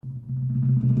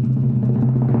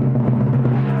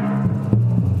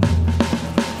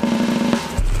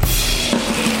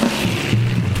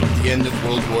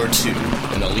II,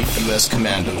 an elite U.S.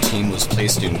 commando team was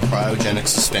placed in cryogenic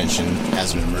suspension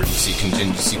as an emergency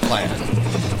contingency plan.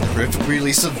 The horrific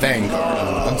release of Vanguard on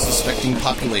an unsuspecting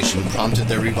population prompted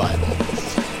their revival.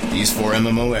 These 4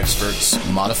 MMO experts,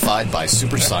 modified by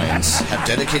super science, have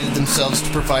dedicated themselves to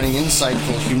providing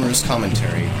insightful, humorous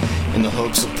commentary in the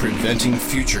hopes of preventing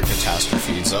future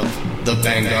catastrophes of the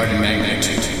Vanguard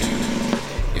magnitude.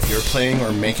 If you're playing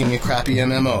or making a crappy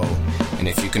MMO, and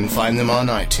if you can find them on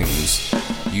iTunes,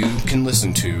 you can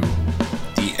listen to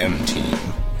the M-Team.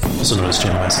 Also known as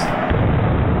Genesis.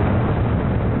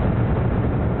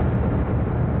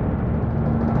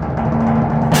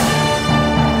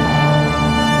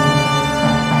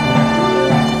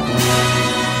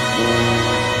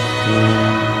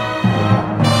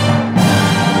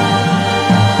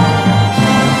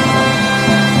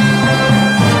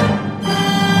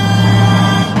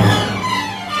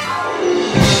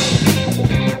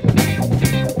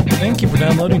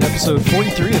 Downloading episode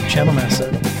 43 of Channel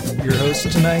Massa. Your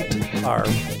hosts tonight are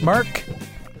Mark.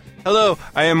 Hello,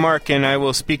 I am Mark, and I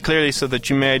will speak clearly so that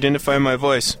you may identify my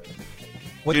voice.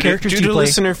 What characters do you play? Due to play?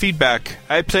 Listener feedback,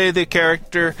 I play the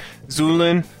character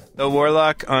Zulin, the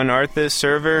Warlock on Arthas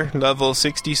server, level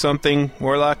 60-something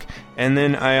Warlock, and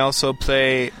then I also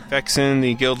play Vexen,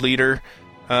 the guild leader,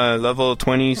 level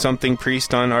 20-something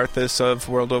priest on Arthas of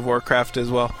World of Warcraft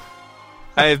as well.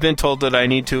 I have been told that I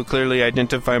need to clearly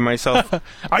identify myself.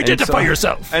 Identify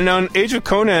yourself! And on Age of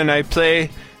Conan, I play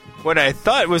what I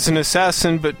thought was an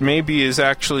assassin, but maybe is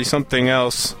actually something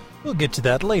else. We'll get to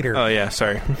that later. Oh, yeah,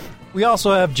 sorry. We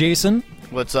also have Jason.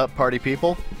 What's up, party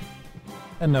people?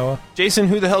 And Noah. Jason,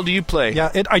 who the hell do you play?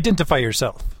 Yeah, identify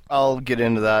yourself. I'll get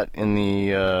into that in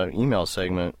the email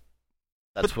segment.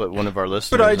 That's what one of our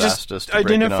listeners but I asked us just to break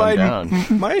it on identified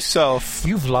down. myself.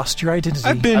 You've lost your identity.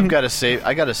 I've been... I got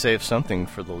to save something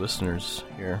for the listeners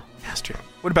here. Bastard.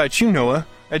 What about you, Noah?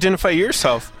 Identify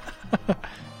yourself.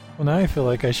 Well, now I feel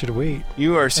like I should wait.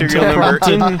 You are serial number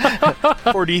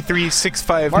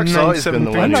 436597. Mark's always been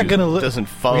the one I'm not who gonna doesn't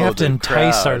follow We have to the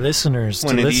entice crowd. our listeners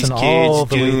One to of these listen all kids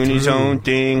the way doing through. his own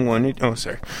thing. Oh,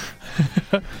 sorry.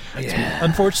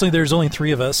 Unfortunately, there's only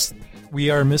 3 of us. We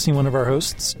are missing one of our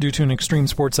hosts due to an extreme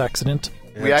sports accident.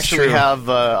 We That's actually true. have,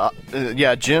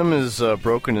 Jim has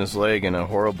broken his leg in a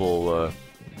horrible,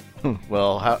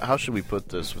 well, how should we put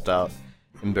this without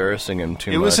embarrassing him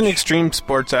too much? It was an extreme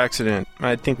sports accident.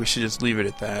 I think we should just leave it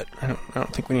at that. I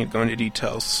don't think we need to go into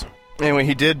details. Anyway,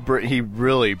 he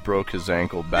really broke his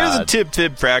ankle It was bad. a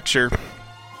tib fracture.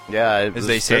 Yeah, as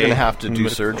they say they're going to have to in do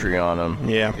medical. surgery on him.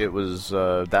 Yeah. It was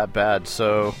that bad.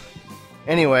 So,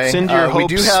 anyway, Send your we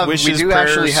hopes, we wishes, do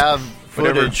actually prayers, have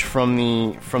whatever. footage from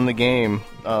the game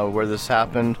where this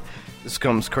happened. This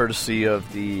comes courtesy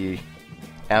of the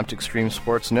Amped Extreme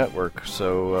Sports Network.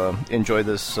 So, enjoy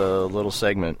this little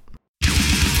segment.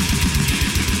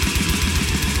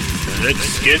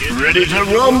 Let's get ready to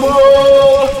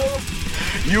rumble!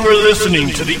 You are listening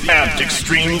to the Amped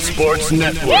Extreme Sports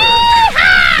Network.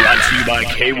 Brought to you by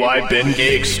KY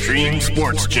Bengay Extreme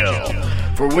Sports Gel.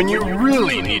 For when you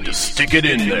really need to stick it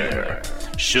in there.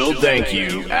 She'll thank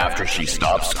you after she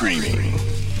stops screaming.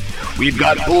 We've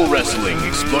got bull wrestling,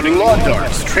 exploding lawn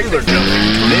darts, trailer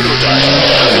jumping, tornado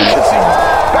diving, cousin kissing,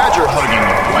 badger hugging,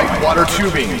 whitewater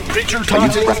tubing, pitcher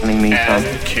taunting, and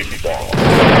kickball.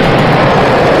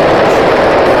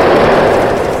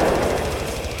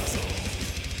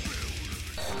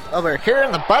 Well, we're here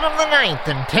in the bottom of the ninth,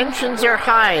 and tensions are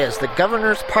high as the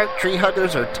Governor's Park Tree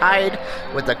Huggers are tied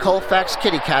with the Colfax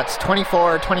Kitty Cats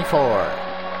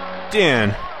 24-24. Dan,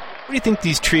 what do you think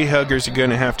these tree huggers are going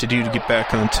to have to do to get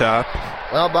back on top?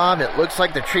 Well, Bob, it looks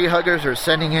like the Tree Huggers are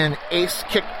sending in ace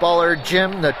kickballer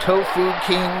Jim the Tofu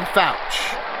King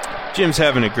Fouch. Jim's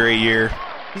having a great year.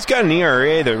 He's got an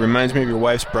ERA that reminds me of your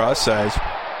wife's bra size.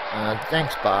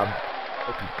 Thanks, Bob.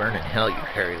 Hope you burn in hell, you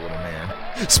hairy little man.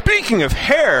 Speaking of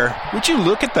hair, would you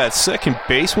look at that second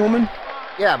base woman?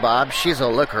 Yeah, Bob, she's a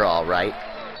looker, all right.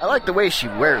 I like the way she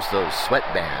wears those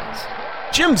sweatbands.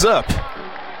 Jim's up,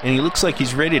 and he looks like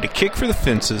he's ready to kick for the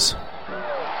fences.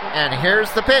 And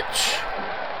here's the pitch.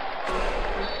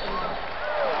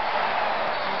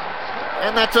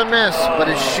 And that's a miss, but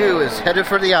his shoe is headed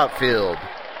for the outfield.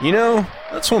 You know,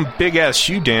 that's one big-ass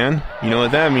shoe, Dan. You know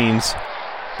what that means.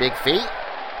 Big feet?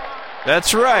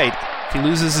 That's right. If he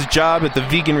loses his job at the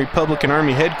Vegan Republican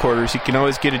Army headquarters, he can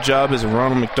always get a job as a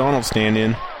Ronald McDonald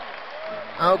stand-in.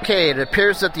 Okay, it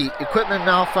appears that the equipment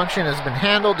malfunction has been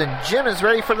handled and Jim is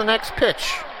ready for the next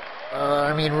pitch.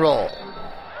 Roll.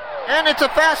 And it's a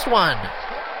fast one.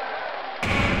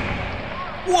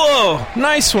 Whoa,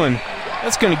 nice one.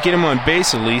 That's going to get him on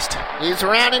base at least. He's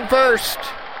rounding first.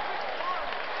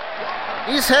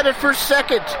 He's headed for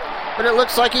second, but it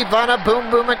looks like Ivana Boom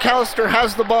Boom McAllister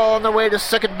has the ball on the way to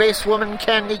second basewoman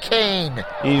Candy Kane.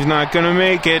 He's not gonna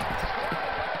make it.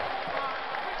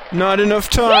 Not enough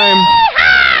time.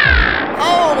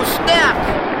 Oh, snap!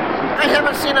 I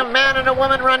haven't seen a man and a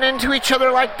woman run into each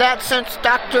other like that since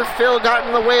Dr. Phil got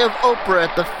in the way of Oprah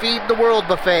at the Feed the World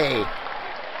buffet.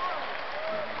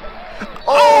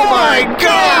 Oh my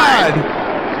God!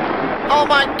 Oh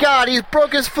my God, he's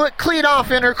broke his foot clean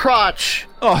off in her crotch.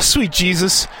 Oh, sweet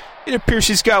Jesus. It appears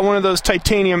she's got one of those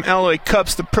titanium alloy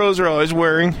cups the pros are always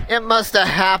wearing. It must have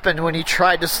happened when he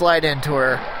tried to slide into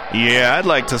her. Yeah, I'd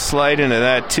like to slide into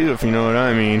that too, if you know what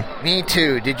I mean. Me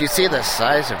too. Did you see the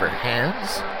size of her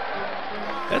hands?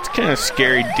 That's kind of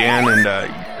scary, Dan, and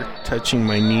you're touching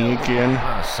my knee again.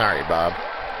 Oh, sorry, Bob.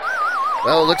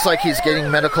 Well, it looks like he's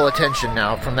getting medical attention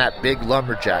now from that big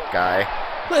lumberjack guy.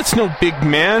 That's no big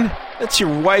man. That's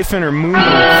your wife and her moon. Son of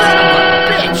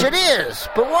a bitch, it is!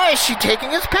 But why is she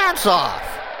taking his pants off?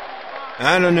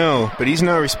 I don't know, but he's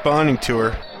not responding to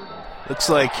her. Looks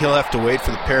like he'll have to wait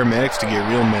for the paramedics to get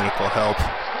real medical help.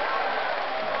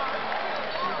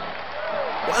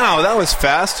 Wow, that was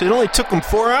fast. It only took him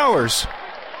 4 hours.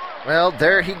 Well,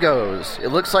 there he goes. It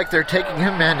looks like they're taking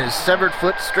him and his severed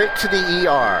foot straight to the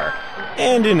ER.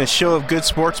 And in a show of good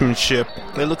sportsmanship,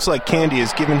 it looks like Candy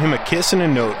has given him a kiss and a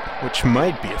note, which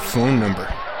might be a phone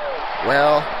number.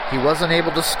 Well, he wasn't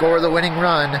able to score the winning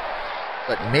run,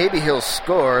 but maybe he'll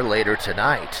score later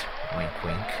tonight. Wink,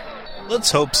 wink.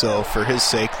 Let's hope so, for his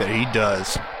sake that he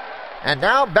does. And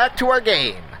now back to our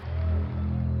game.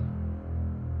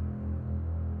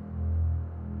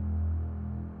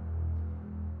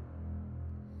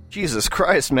 Jesus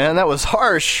Christ, man, that was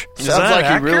harsh. Is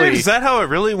that how it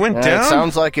really went down? It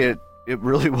sounds like it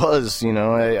really was. You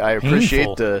know, I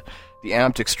appreciate the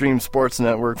Amped Extreme Sports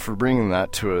Network for bringing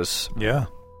that to us. Yeah.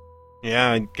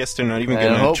 Yeah, I guess they're not even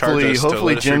going to charge us.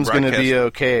 Hopefully to Jim's going to be rebroadcast.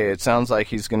 okay. It sounds like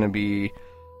he's going to be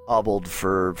hobbled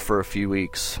for a few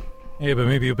weeks. Yeah, but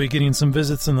maybe you'll be getting some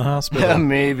visits in the hospital. Yeah,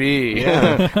 maybe.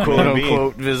 Yeah, Quote maybe.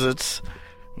 unquote visits.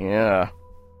 Yeah.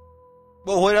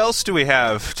 Well, what else do we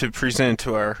have to present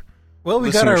to our Well,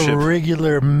 we got our listenership?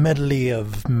 regular medley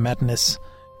of madness.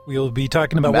 We'll be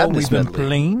talking about Madness what we've been medley.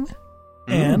 playing,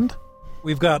 and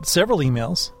we've got several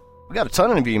emails. We got a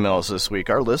ton of emails this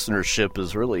week. Our listenership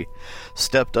has really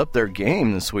stepped up their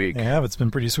game this week. They have. It's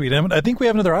been pretty sweet. I think we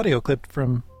have another audio clip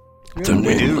from... The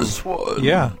nameless one.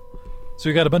 Yeah. So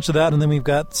we got a bunch of that, and then we've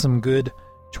got some good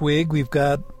twig. We've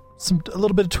got a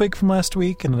little bit of twig from last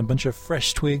week, and a bunch of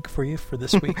fresh twig for you for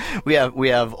this week. We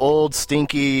have old,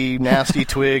 stinky, nasty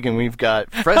twig, and we've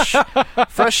got fresh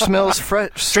smells,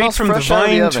 Straight from the fresh out of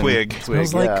vine oven twig.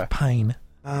 Smells like pine.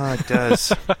 Oh, it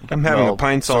does. I'm having a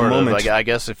pine sol sort of. moment. I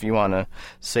guess if you want to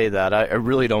say that, I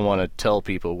really don't want to tell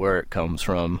people where it comes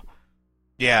from.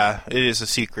 Yeah, it is a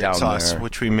secret Down sauce, there.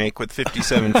 which we make with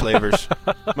 57 flavors.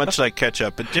 Much like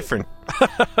ketchup, but different.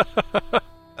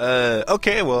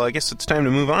 Okay, well, I guess it's time to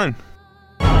move on.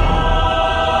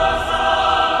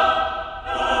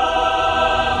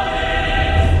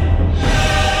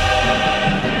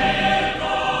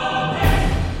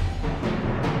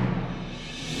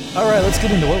 All right, let's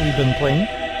get into what we've been playing.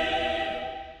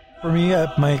 For me,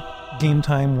 my game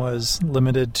time was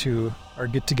limited to our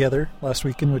get-together last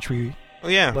weekend, which we Oh,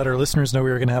 yeah. let our listeners know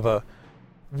we were going to have a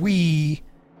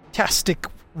wee-tastic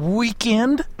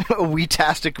weekend. A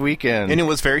wee-tastic weekend. And it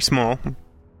was very small.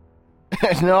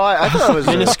 No, I thought it was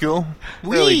Minuscule.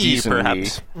 Really Wee, decent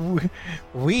perhaps.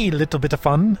 Wee little bit of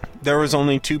fun. There was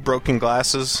only 2 broken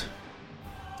glasses.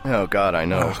 Oh, God, I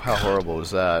know. How horrible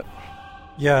was that?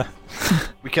 Yeah.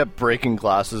 We kept breaking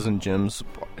glasses in Jim's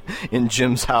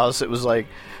house. It was like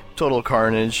total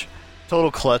carnage,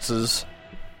 total klutzes.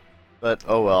 But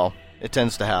oh well, it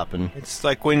tends to happen. It's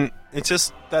like it's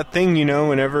just that thing, you know,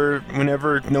 whenever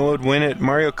Noah would win at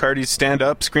Mario Kart, he'd stand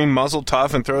up, scream muzzle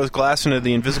tough, and throw his glass into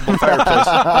the invisible fireplace.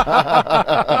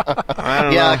 I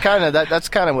don't Yeah, know. kind of. That's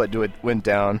kind of what went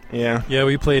down. Yeah. Yeah,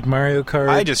 we played Mario Kart.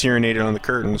 I just urinated on the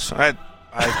curtains.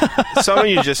 Some of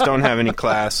you just don't have any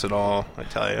class at all, I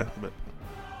tell you. But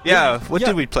yeah, what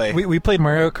did we play? We played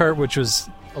Mario Kart, which was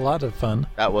a lot of fun.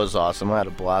 That was awesome. I had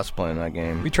a blast playing that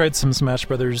game. We tried some Smash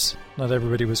Brothers. Not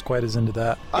everybody was quite as into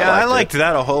that. I liked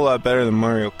that a whole lot better than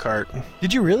Mario Kart.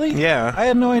 Did you really? Yeah. I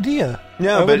had no idea.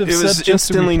 No, I but would it have was said just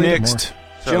that we instantly played it nixed.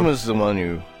 So, Jim was the one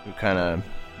who kind of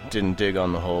didn't dig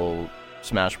on the whole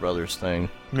Smash Brothers thing.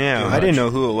 yeah, too I didn't much. know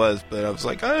who it was, but I was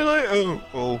like, I like.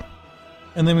 Oh.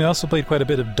 And then we also played quite a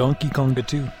bit of Donkey Konga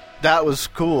 2. That was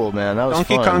cool, man. That was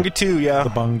Donkey fun. Konga 2, yeah. The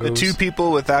bongos. The two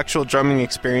people with actual drumming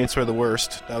experience were the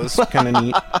worst. That was kind of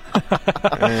neat.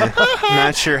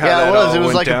 Not sure how Yeah, that it was. all It was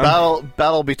went like down. a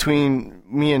battle between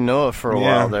me and Noah for a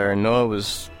Yeah. while there, and Noah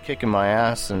was kicking my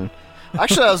ass. And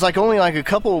actually, I was like only like a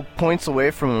couple points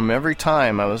away from him every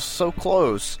time. I was so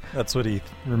close. That's what he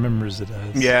remembers it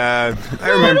as. Yeah, I I don't think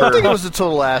it remember was a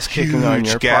total ass kicking on Huge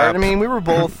your gap. part. I mean, we were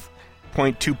both.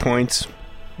 0.2 points.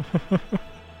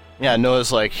 Yeah,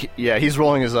 Noah's like, yeah, he's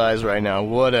rolling his eyes right now.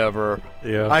 Whatever.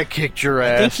 Yeah. I kicked your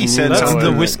ass. think he and you said That's know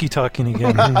something. the it. whiskey talking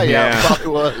again. Yeah, Yeah. probably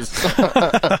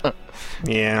was.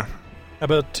 Yeah. How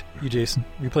about you, Jason?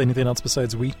 You play anything else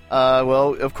besides Wii?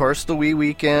 Well, of course, the Wii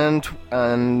weekend,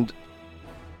 and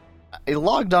I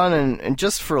logged on and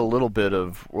just for a little bit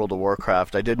of World of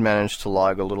Warcraft. I did manage to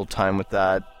log a little time with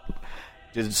that.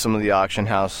 Did some of the auction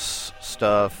house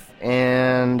stuff,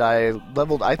 and I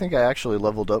think I actually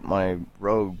leveled up my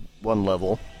rogue 1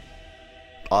 level.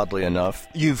 Oddly enough.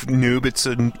 You've noob, it's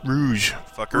a rouge,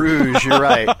 fucker. Rouge, you're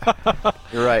right.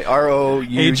 You're right.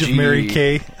 R-O-U-G. Age of Mary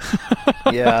Kay.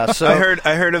 Yeah, so...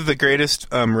 I heard of the greatest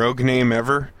rogue name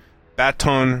ever.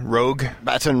 Baton Rogue.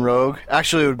 Baton Rogue.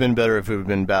 Actually, it would have been better if it would have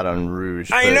been Baton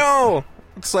Rouge. I but- know!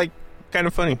 It's like kind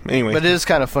of funny. Anyway. But it is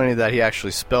kind of funny that he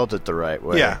actually spelled it the right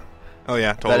way. Yeah. Oh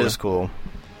yeah, totally. That is cool.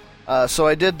 So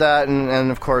I did that,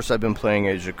 and of course I've been playing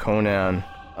Age of Conan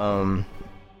for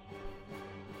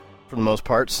the most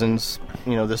part since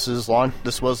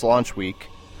this was launch week,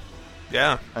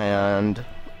 Yeah. and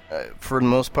for the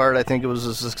most part I think it was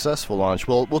a successful launch.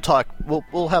 We'll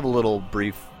have a little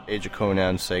brief Age of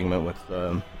Conan segment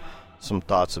with some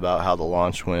thoughts about how the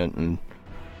launch went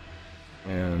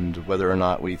and whether or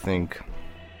not we think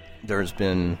there's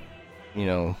been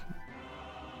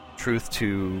truth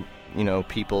to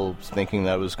people thinking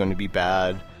that it was going to be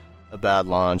a bad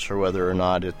launch, or whether or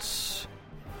not it's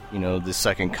the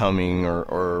second coming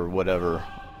or whatever.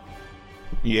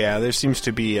 Yeah, there seems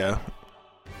to be a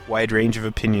wide range of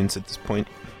opinions at this point.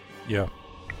 Yeah.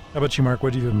 How about you, Mark?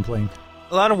 What have you been playing?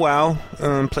 A lot of WoW.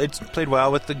 Played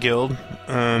WoW with the guild.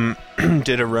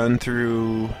 Did a run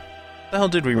through... The hell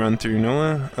did we run through,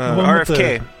 Noah? The one with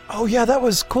RFK. Oh, yeah, that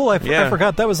was cool. I Yeah.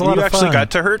 forgot. That was a lot You of fun. actually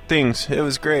got to hurt things. It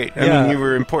was great. I Yeah. mean, you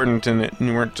were important in it, and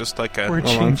you weren't just like We're along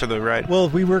changed- for the ride. Well,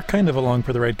 we were kind of along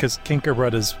for the ride because Kinker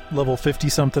brought his level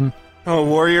 50-something. Oh,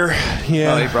 warrior.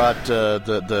 Yeah. He brought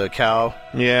the cow.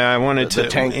 Yeah, I wanted The to...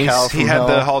 tank cow He from had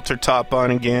the hell. halter top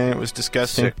on again. It was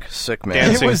disgusting. Sick man.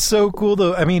 Dancing. It was so cool,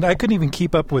 though. I mean, I couldn't even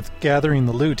keep up with gathering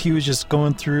the loot. He was just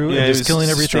going through Yeah, and he just was killing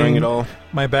destroying everything. it all.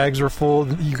 My bags were full.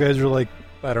 You guys were like,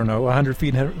 I don't know, 100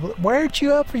 feet ahead. Why aren't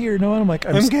you up here? No, and I'm like,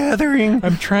 I'm gathering.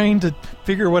 I'm trying to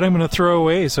figure what I'm going to throw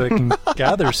away so I can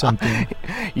gather something.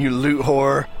 You loot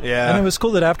whore. Yeah. And it was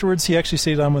cool that afterwards he actually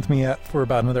stayed on with me for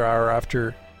about another hour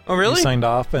after Oh, really? he signed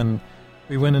off, and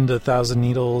we went into Thousand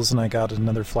Needles, and I got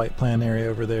another flight plan area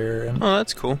over there, and Oh,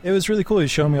 that's cool. it was really cool.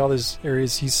 He's showing me all these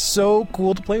areas. He's so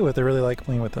cool to play with. I really like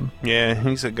playing with him. Yeah,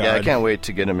 he's a god. Yeah, I can't wait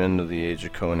to get him into the Age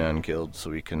of Conan guild so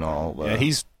we can all. Yeah,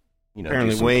 he's do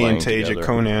apparently some way playing into Age of together.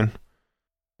 Conan.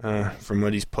 From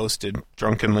what he's posted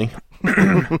drunkenly.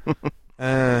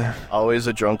 Always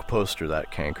a drunk poster,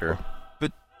 that canker.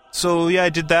 So yeah, I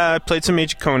did that. I played some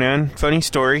Age of Conan. Funny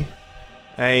story.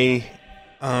 I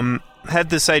had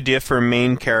this idea for a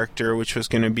main character, which was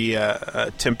going to be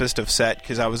a Tempest of Set,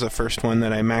 because I was the first one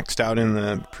that I maxed out in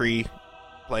the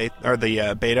pre-play or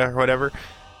the beta or whatever.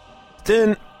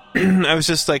 Then I was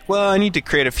just like, well, I need to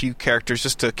create a few characters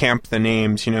just to camp the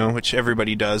names, which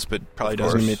everybody does, but probably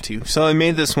doesn't course. admit to. So I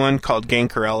made this one called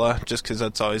Gankerella, just because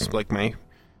that's always like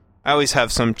I always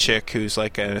have some chick who's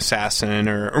like an assassin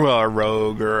or a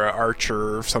rogue or an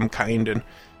archer of some kind, and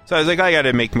so I was like, I got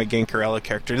to make my Gankerella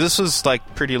character. This was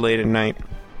like pretty late at night,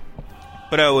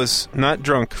 but I was not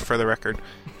drunk, for the record,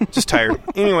 just tired.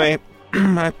 Anyway,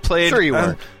 I played. Sure you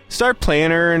weren't. Start playing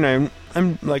her, and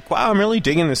I'm like, wow, I'm really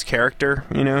digging this character.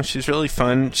 She's really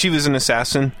fun. She was an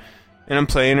assassin, and I'm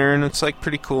playing her, and it's like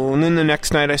pretty cool. And then the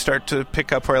next night, I start to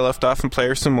pick up where I left off and play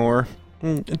her some more.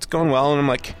 And it's going well, and I'm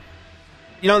like,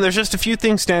 there's just a few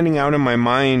things standing out in my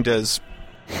mind as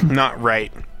not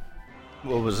right.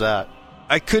 What was that?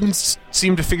 I couldn't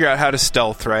seem to figure out how to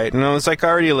stealth right, and I was like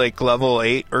already like level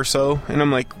 8 or so, and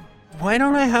I'm like, why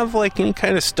don't I have like any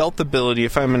kind of stealth ability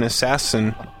if I'm an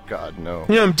assassin? God, no.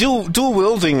 I'm dual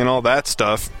wielding and all that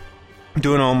stuff.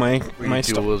 Doing all my stuff.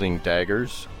 Dual wielding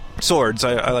daggers. Swords.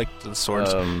 I like the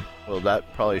swords. Well,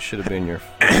 that probably should have been your.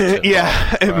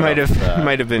 Yeah, it might off the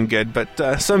bat. have been good,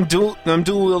 but so I'm dual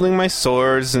wielding my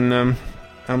swords, and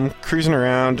I'm cruising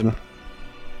around and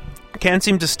can't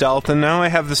seem to stealth. And now I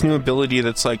have this new ability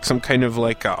that's like some kind of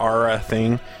like a aura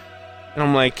thing, and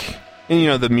I'm like,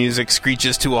 And, the music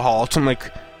screeches to a halt. I'm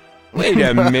like, wait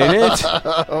a minute.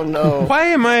 Oh, no. Why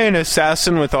am I an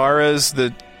assassin with auras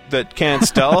that can't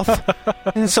stealth?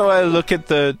 And so I look at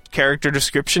the character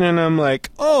description and I'm like,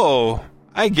 oh,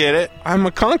 I get it. I'm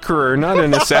a conqueror, not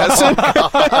an assassin.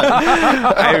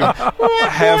 I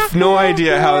have no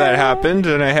idea how that happened,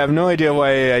 and I have no idea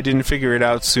why I didn't figure it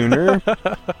out sooner.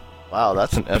 Wow,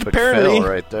 that's an epic Apparently, fail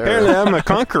right there. apparently I'm a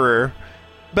conqueror.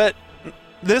 But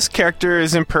this character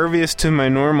is impervious to my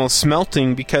normal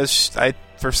smelting because I,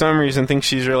 for some reason, think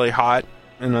she's really hot.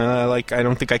 And I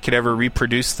don't think I could ever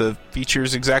reproduce the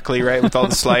features exactly right with all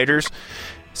the sliders.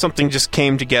 Something just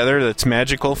came together that's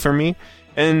magical for me.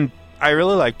 And I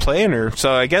really like playing her,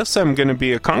 so I guess I'm going to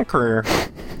be a conqueror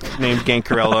named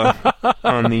Gankarella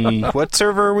on the... What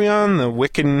server are we on? The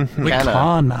Wiccan...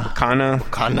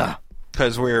 Kana.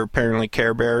 Because we're apparently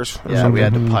Care Bears. Yeah, we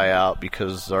had to pie out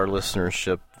because our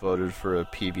listenership voted for a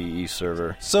PvE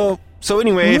server. So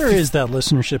anyway... Where is that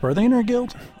listenership? Are they in our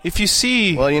guild? If you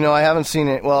see... Well, I haven't seen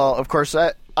it. Well, of course,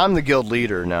 I'm the guild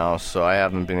leader now, so I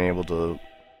haven't been able to...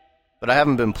 But I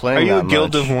haven't been playing that much. Are you a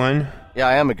guild of one? Yeah,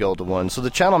 I am a guild of one. So the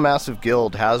Channel Massive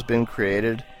Guild has been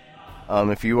created.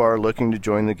 If you are looking to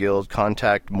join the guild,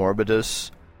 contact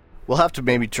Morbidus. We'll have to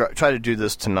maybe try to do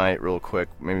this tonight real quick.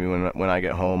 Maybe when I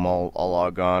get home, I'll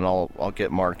log on. I'll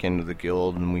get Mark into the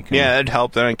guild, and we can... Yeah, that'd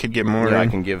help. Then I could get more. Yeah, I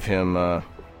can give him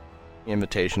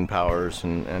invitation powers,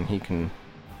 and he can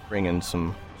bring in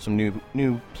some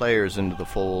new players into the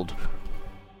fold.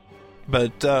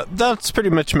 But that's pretty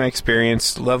much my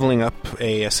experience leveling up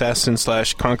a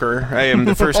assassin/conqueror. I am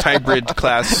the first hybrid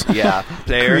class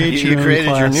player. You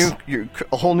created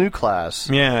a whole new class.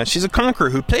 Yeah, she's a conqueror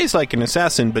who plays like an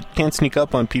assassin but can't sneak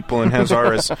up on people and has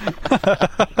auras.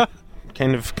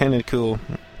 kind of cool.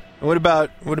 What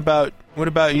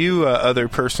about you, other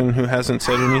person who hasn't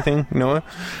said anything, Noah?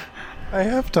 I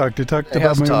have talked. I talked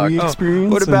about my Wii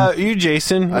experience. What about you,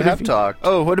 Jason? I have talked.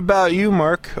 Oh, what about you,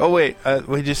 Mark? Oh, wait.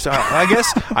 We just.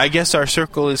 I guess our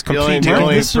circle is complete. The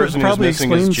only This person who's probably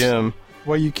missing is explains Jim.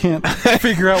 why you can't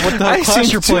figure out what the hell I class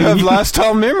seem you're to playing. have lost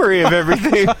all memory of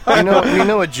everything. We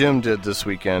know what Jim did this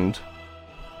weekend.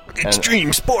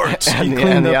 Extreme sports. And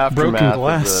cleaned the up broken aftermath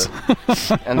glass.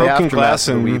 and the Broken aftermath glass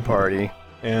of the and- Wii party.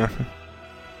 Yeah.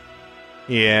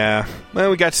 Yeah. Well,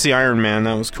 we got to see Iron Man.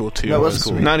 That was cool, too. That was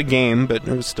cool. Not a game, but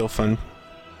it was still fun.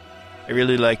 I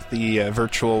really like the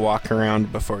virtual walk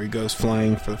around before he goes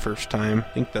flying for the first time.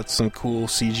 I think that's some cool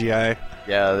CGI.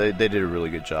 Yeah, they did a really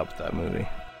good job with that movie.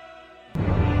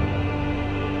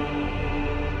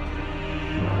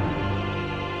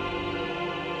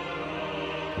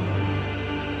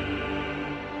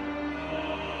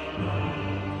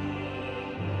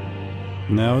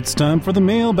 Now it's time for the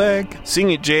mailbag.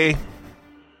 Sing it, Jay.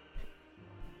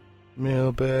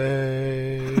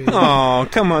 Mailbag. Oh,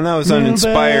 come on. That was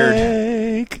uninspired.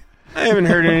 Mailbag. I haven't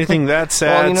heard anything that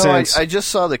sad Well, since... I just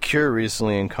saw The Cure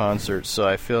recently in concert, so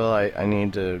I feel I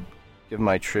need to give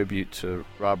my tribute to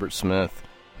Robert Smith.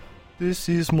 This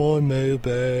is my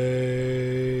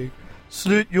mailbag.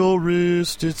 Slit your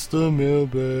wrist, it's the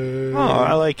mailbag. Oh,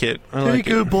 I like it. Take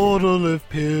a bottle of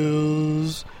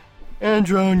pills and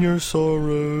drown your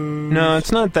sorrows. No,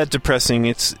 it's not that depressing.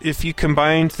 It's if you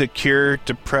combined The Cure,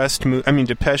 Depeche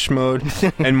Mode,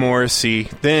 and Morrissey,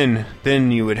 then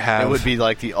you would have... It would be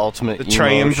like the ultimate the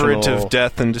triumvirate emotional... of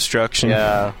death and destruction.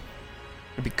 Yeah.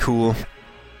 It'd be cool.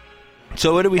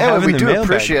 So what do we have in we the do mailbag?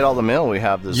 appreciate all the mail we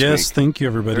have this week. Yes, thank you,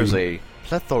 everybody. There's a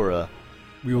plethora.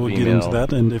 We will get email. into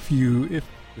that, and if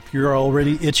you're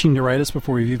already itching to write us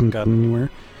before we've even gotten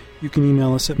anywhere, you can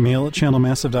email us at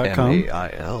mail@channelmassive.com.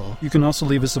 MAIL. You can also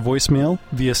leave us a voicemail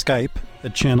via Skype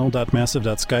at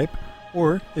channel.massive.skype,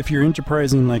 or if you're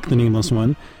enterprising like the nameless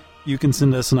one, you can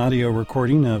send us an audio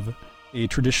recording of a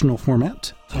traditional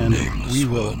format, and we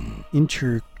will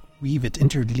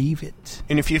interleave it.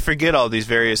 And if you forget all these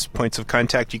various points of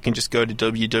contact, you can just go to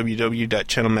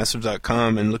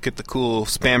www.channelmassive.com and look at the cool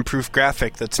spam-proof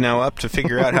graphic that's now up to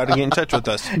figure out how to get in touch with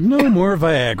us. No more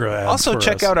Viagra ads Also, for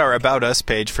check us. out our About Us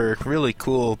page for really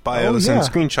cool bios Oh, yeah. and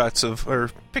screenshots of or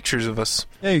pictures of us.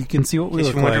 Yeah, you can see what In we case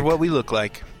look you wonder like. what we look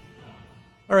like.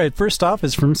 All right, first off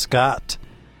is from Scott.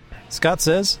 Scott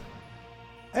says,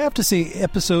 I have to say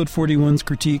episode 41's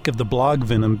critique of the blog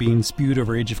venom being spewed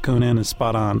over Age of Conan is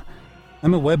spot on.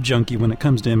 I'm a web junkie when it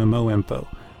comes to MMO info.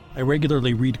 I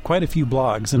regularly read quite a few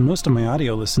blogs, and most of my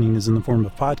audio listening is in the form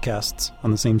of podcasts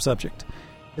on the same subject.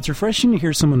 It's refreshing to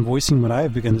hear someone voicing what I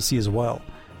have begun to see as well.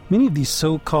 Many of these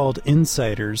so-called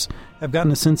insiders have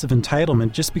gotten a sense of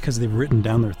entitlement just because they've written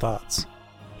down their thoughts.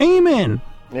 Amen!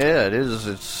 Yeah, it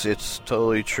is. It's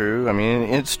totally true. I mean,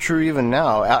 it's true even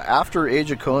now. After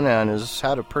Age of Conan has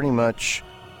had a pretty much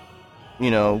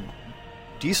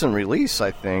decent release,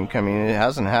 I think. I mean, it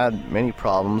hasn't had many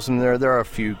problems, and there are a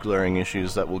few glaring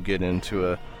issues that we'll get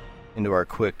into our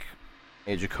quick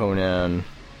Age of Conan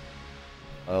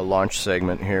launch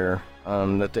segment here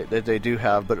that they do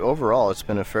have. But overall, it's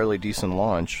been a fairly decent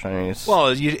launch. I mean,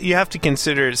 well, you have to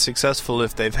consider it successful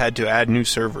if they've had to add new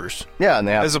servers. Yeah, and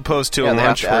they have, as opposed to a they have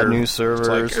launch to add where new servers.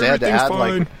 like, They had to add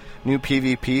fine. new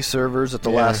PvP servers at the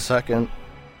last second.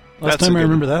 Last That's time a I good-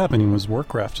 remember that happening was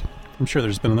Warcraft. I'm sure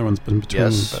there's been other ones in between.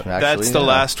 Yes, but actually, That's the yeah.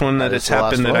 last one that is has the last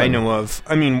happened that I one. know of.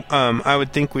 I mean, I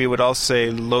would think we would all say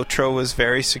Lotro was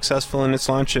very successful in its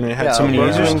launch, and it had so many World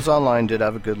users. Wings Online did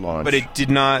have a good launch. But it did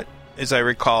not, as I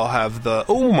recall, have the,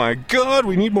 oh my god,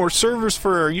 we need more servers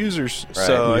for our users. Right.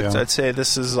 So Yeah. I'd say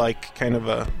this is like kind of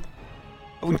I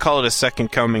wouldn't call it a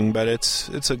second coming, but it's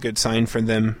a good sign for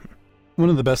them. one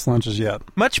of the best launches yet.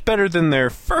 Much better than their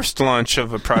first launch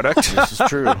of a product, This is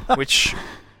true. which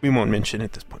we won't mention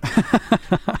at this point.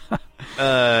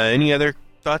 Any other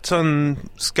thoughts on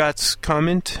Scott's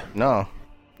comment? No.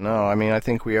 I mean, I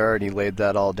think we already laid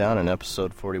that all down in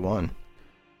episode 41.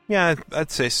 Yeah, I'd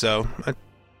say so.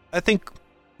 I think,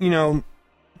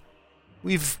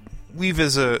 we've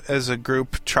as a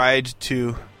group tried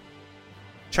to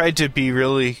be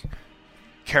really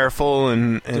careful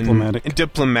and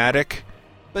diplomatic,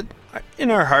 but in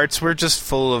our hearts we're just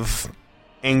full of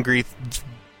angry.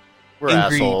 We're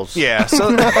assholes. Yeah, so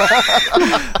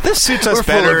this suits us We're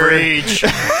full better. of rage.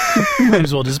 Might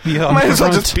as well just be on Might the as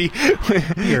well front. just be.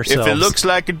 If yourselves. it looks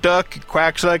like a duck, it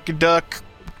quacks like a duck.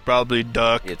 Probably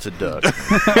duck. It's a duck.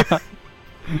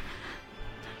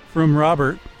 From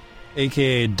Robert,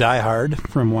 a.k.a. Die Hard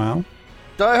from WoW.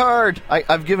 Die Hard!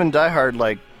 I've given Die Hard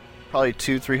like probably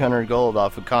 200-300 gold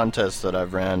off of contests that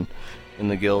I've ran in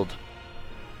the guild.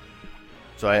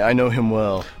 So I know him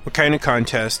well. What kind of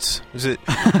contests? Is it?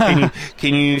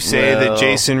 Can you say that Well,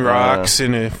 Jason rocks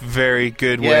in a very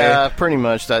good way? Yeah, pretty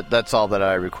much. That's all that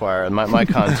I require. My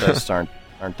contests aren't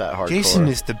that hardcore. Jason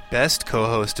is the best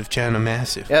co-host of Channel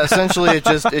Massive. Yeah, essentially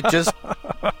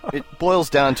it boils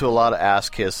down to a lot of ass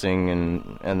kissing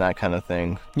and that kind of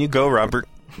thing. You go, Robert.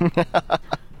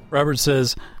 Robert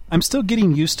says, I'm still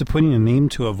getting used to putting a name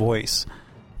to a voice.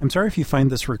 I'm sorry if you find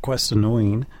this request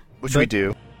annoying. Which we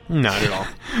do. Not at all.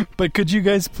 But could you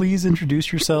guys please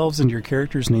introduce yourselves and your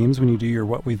characters' names when you do your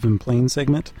What We've Been Playing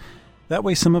segment? That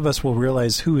way some of us will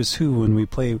realize who is who when we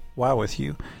play WoW with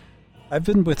you. I've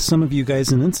been with some of you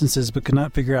guys in instances but could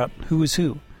not figure out who is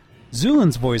who.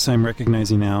 Zulin's voice I'm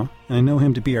recognizing now, and I know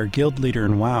him to be our guild leader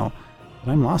in WoW,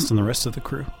 but I'm lost in the rest of the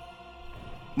crew.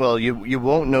 Well, you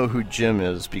won't know who Jim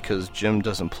is because Jim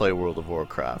doesn't play World of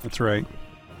Warcraft. That's right.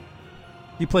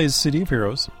 He plays City of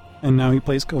Heroes, and now he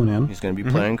plays Conan, He's going to be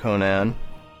playing Conan.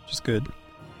 which is good.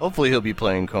 Hopefully he'll be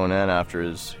playing Conan after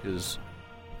his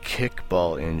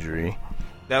kickball injury.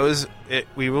 That was it.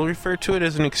 We will refer to it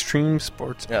as an extreme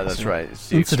sports. Yeah, that's right. It's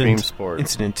the Incident. extreme sport.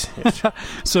 Incident. Yes.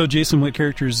 So, Jason, what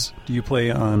characters do you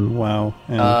play on WoW?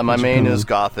 And My main Conan? is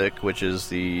Gothic, which is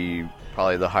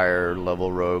probably the higher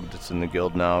level rogue that's in the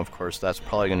guild now. Of course, that's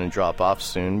probably going to drop off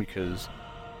soon because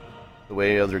the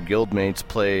way other guildmates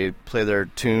play their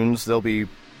tunes, they'll be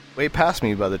way past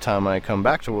me by the time I come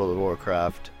back to World of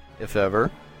Warcraft, if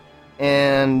ever.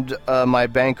 And my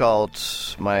bank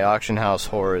alt, my auction house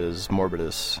whore is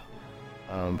Morbidus,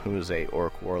 who is a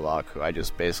orc warlock who I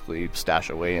just basically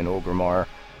stash away in Orgrimmar.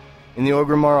 In the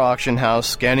Orgrimmar auction house,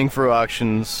 scanning for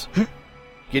auctions,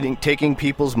 taking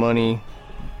people's money,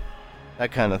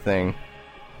 that kind of thing.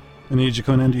 In Age of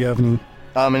Conan, do you have any?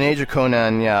 In Age of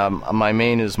Conan, yeah, my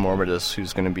main is Morbidus,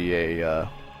 who's going to be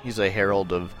he's a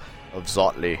herald of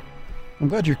Zotli. I'm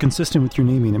glad you're consistent with your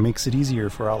naming. It makes it easier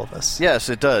for all of us. Yes,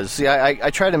 it does. See, I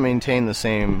try to maintain the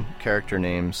same character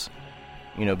names,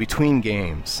 between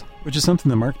games. Which is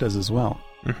something that Mark does as well.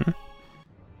 Mhm.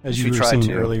 As We you were try saying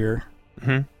to. earlier,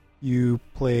 Mhm. you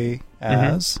play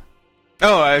as...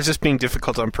 Oh, I was just being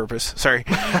difficult on purpose. Sorry.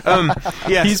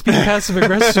 Yes. He's being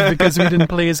passive-aggressive because we didn't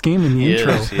play his game in the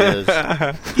intro.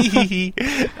 He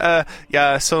is.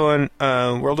 Yeah, so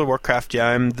on World of Warcraft,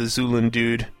 I'm the Zulin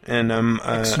dude, and I'm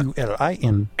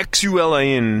Xulin.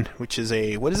 XULIN, which is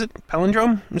a, what is it,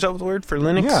 palindrome? Is that the word for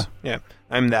Linux? Yeah,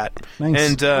 I'm that.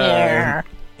 Nice.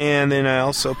 And then I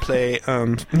also play, I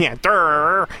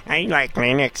like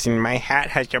Linux, and my hat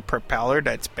has a propeller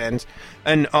that spins.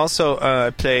 And also I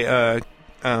play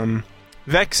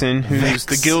Vexen, who's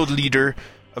the guild leader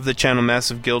of the Channel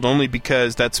Massive Guild, only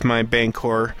because that's my bank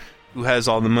whore who has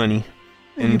all the money.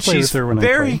 You And play with she's her when I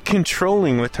very play.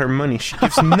 controlling with her money. She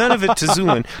gives none of it to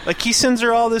Zulin. Like, he sends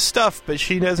her all this stuff, but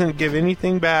she doesn't give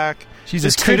anything back. She's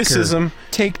this a taker. criticism.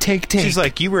 Take. She's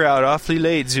like, you were out awfully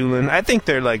late, Zulin. I think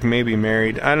they're like maybe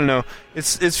married. I don't know.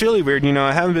 It's really weird. You know,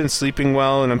 I haven't been sleeping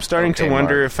well, and I'm starting to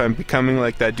wonder Mark. if I'm becoming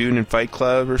like that dude in Fight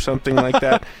Club or something like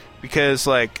that. Because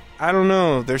like, I don't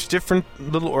know. There's different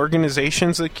little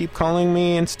organizations that keep calling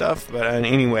me and stuff. But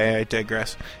anyway, I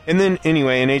digress. And then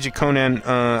anyway, in Age of Conan,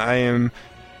 I am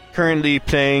currently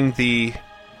playing the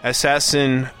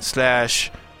assassin /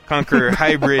 conqueror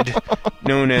hybrid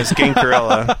known as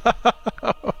Gankerella.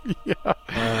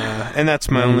 And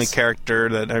that's my only character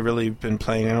that I've really been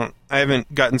playing. I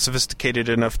haven't gotten sophisticated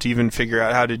enough to even figure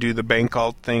out how to do the bank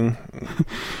alt thing.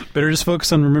 Better just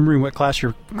focus on remembering what class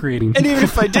you're creating. And even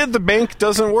if I did, the bank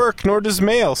doesn't work, nor does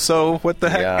mail. So what the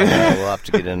heck? Yeah, we'll have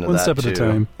to get into One that step at too. a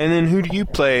time. And then who do you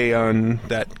play on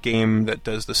that game that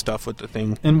does the stuff with the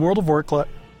thing? In World of Warcraft.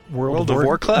 World of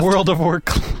Warcraft? World of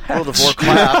Warcraft. World of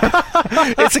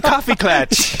Warcraft. It's a coffee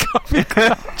clutch. In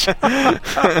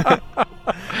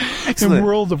Excellent.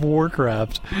 World of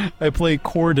Warcraft, I play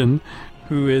Corden,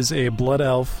 who is a blood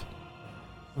elf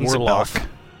He's a warlock. buff.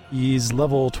 He's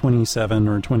level 27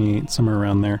 or 28, somewhere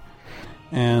around there.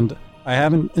 And I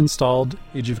haven't installed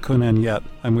Age of Conan yet.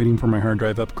 I'm waiting for my hard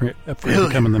drive upgrade to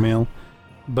come in the mail.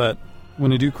 But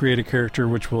when I do create a character,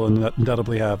 which will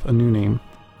undoubtedly have a new name,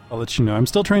 I'll let you know. I'm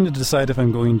still trying to decide if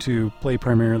I'm going to play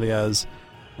primarily as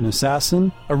an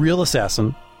assassin, a real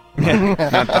assassin. Not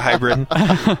the hybrid.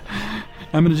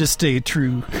 I'm going to just stay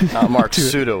true. Not Mark to it.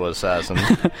 Pseudo Assassin.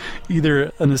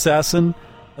 Either an assassin,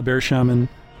 a bear shaman,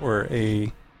 or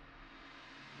a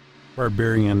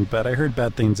barbarian. But I heard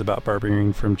bad things about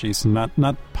barbarian from Jason.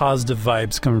 Not positive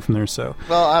vibes coming from there. So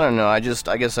Well, I don't know. I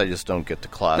guess I just don't get the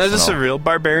class. Is this and a all. real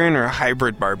barbarian or a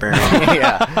hybrid barbarian?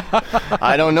 Yeah.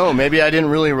 I don't know. Maybe I didn't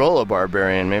really roll a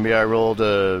barbarian. Maybe I rolled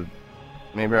a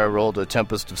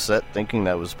Tempest of Set thinking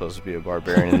that was supposed to be a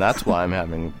barbarian, and that's why I'm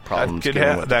having problems. getting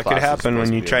what the that could class is happen when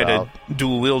supposed you be try about. to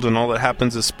dual wield and all that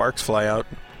happens is sparks fly out.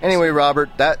 Anyway, Robert,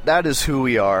 that is who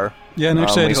we are. yeah, and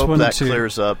actually I we just hope wanted that to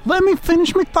clears up. let me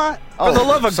finish my thought. Oh, the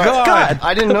love of sorry. God.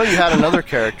 I didn't know you had another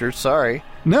character. Sorry.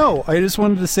 No, I just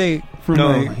wanted to say from No,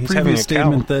 my he's having previous a cow.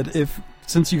 statement that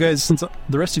since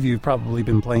the rest of you have probably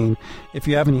been playing, if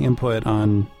you have any input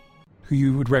on who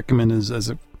you would recommend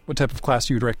what type of class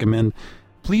you would recommend,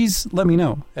 please let me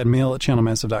know at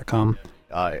mail@channelmassive.com,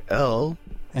 IL.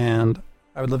 and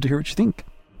I would love to hear what you think.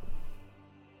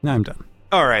 Now I'm done.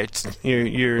 All right,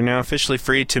 you're now officially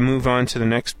free to move on to the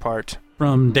next part.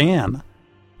 From Dan.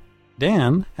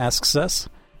 Dan asks us,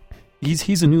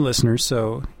 he's a new listener,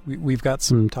 so we've got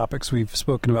some topics we've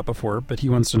spoken about before, but he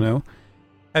wants to know,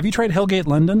 have you tried Hellgate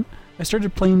London? I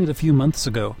started playing it a few months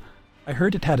ago. I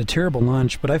heard it had a terrible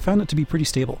launch, but I found it to be pretty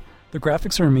stable. The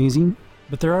graphics are amazing,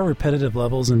 but there are repetitive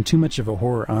levels and too much of a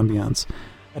horror ambiance.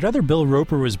 I'd rather Bill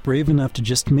Roper was brave enough to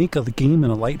just make a game in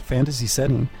a light fantasy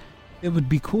setting. It would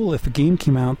be cool if a game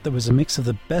came out that was a mix of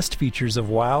the best features of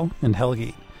WoW and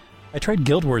Hellgate. I tried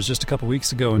Guild Wars just a couple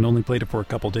weeks ago and only played it for a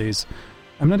couple days.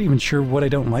 I'm not even sure what I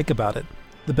don't like about it.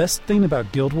 The best thing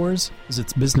about Guild Wars is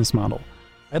its business model.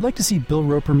 I'd like to see Bill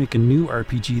Roper make a new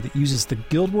RPG that uses the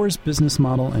Guild Wars business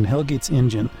model and Hellgate's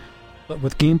engine, but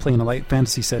with gameplay in a light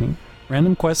fantasy setting,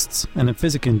 random quests, and a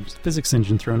physics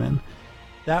engine thrown in.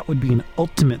 That would be an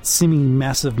ultimate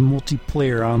semi-massive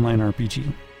multiplayer online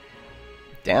RPG.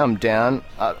 Damn, Dan.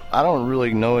 I don't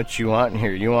really know what you want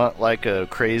here. You want like a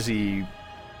crazy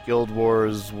Guild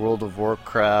Wars, World of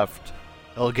Warcraft,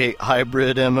 Hellgate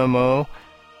hybrid MMO,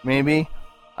 maybe?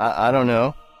 I don't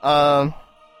know.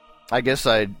 I guess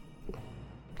I don't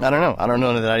know. I don't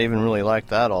know that I even really like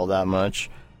that all that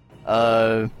much.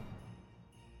 I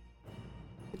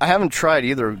haven't tried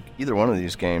either one of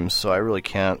these games, so I really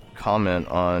can't comment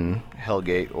on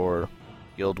Hellgate or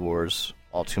Guild Wars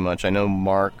all too much. I know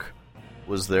Mark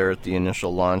was there at the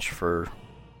initial launch for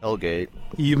Hellgate.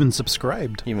 He even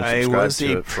subscribed. He even I subscribed was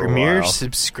to a it for a premier while.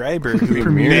 subscriber who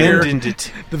Premier. abandoned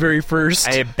it. The very first.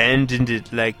 I abandoned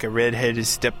it like a redheaded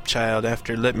stepchild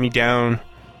after it let me down.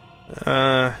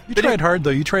 You tried hard,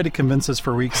 though. You tried to convince us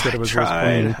for weeks that it was worth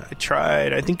playing. I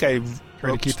tried. I think I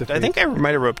Try to keep the I think faith. I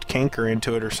might have roped Kanker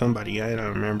into it or somebody. I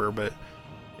don't remember, but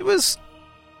it was.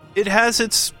 It has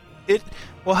its.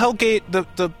 Well, Hellgate.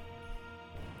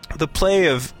 The play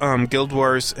of Guild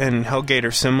Wars and Hellgate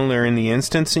are similar in the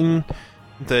instancing.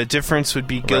 The difference would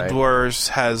be Guild Right. Wars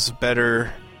has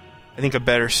better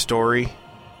story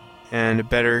and a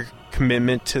better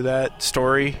commitment to that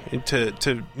story,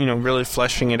 to really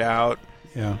fleshing it out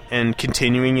Yeah. and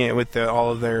continuing it with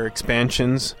all of their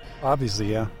expansions.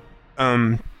 Obviously, yeah.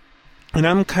 And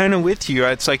I'm kind of with you.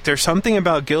 It's like there's something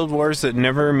about Guild Wars that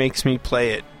never makes me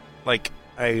play it. Like,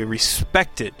 I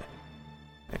respect it.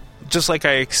 just like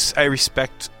I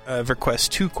respect EverQuest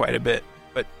 2 quite a bit,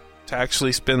 but to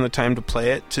actually spend the time to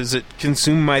play it, does it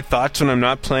consume my thoughts when I'm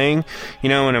not playing? You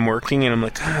know, when I'm working and I'm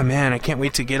like, oh man, I can't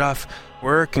wait to get off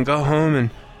work and go home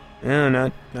and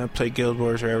not play Guild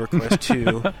Wars or EverQuest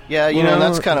 2. Yeah, you know,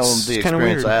 that's kind of the kinda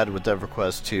experience weird. I had with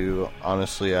EverQuest 2.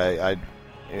 Honestly,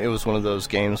 it was one of those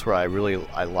games where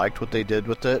I liked what they did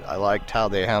with it. I liked how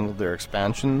they handled their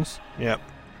expansions. Yep.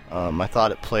 I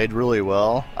thought it played really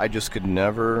well. I just could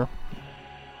never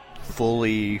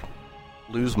fully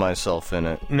lose myself in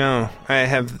it. No, I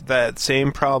have that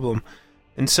same problem.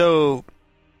 And so,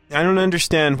 I don't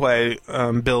understand why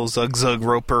Bill Zug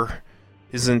Roper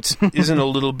isn't a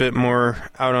little bit more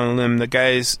out on a limb. The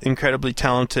guy's incredibly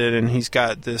talented, and he's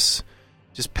got this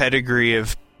just pedigree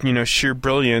of, you know, sheer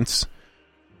brilliance.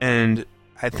 And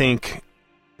I think,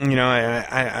 you know,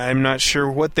 I'm not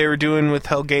sure what they were doing with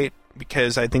Hellgate,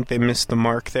 because I think they missed the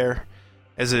mark there.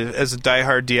 As a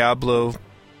diehard Diablo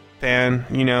fan,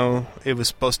 you know, it was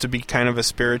supposed to be kind of a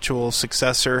spiritual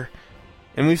successor.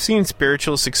 And we've seen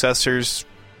spiritual successors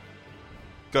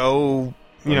go,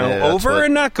 you know, over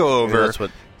and not go over. That's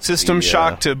what System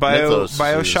Shock to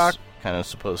Bioshock. Kind of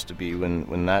supposed to be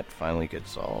when that finally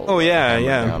gets all hammered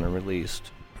down and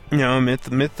released. You know,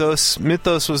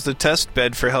 Mythos was the test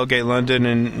bed for Hellgate London,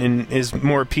 and is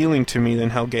more appealing to me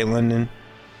than Hellgate London.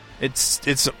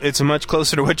 It's much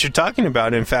closer to what you're talking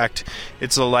about. In fact,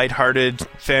 it's a lighthearted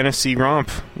fantasy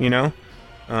romp, you know?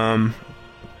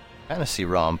 Fantasy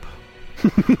romp.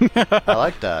 I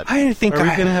like that. I think Are we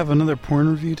going to have another porn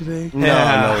review today?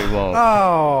 No, we won't.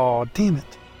 Oh, damn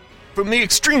it. From the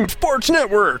Extreme Sports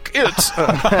Network, it's...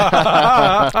 But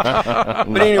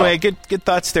anyway, good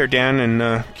thoughts there, Dan,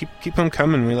 and keep them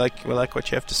coming. We like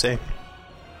what you have to say.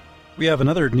 We have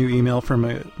another new email from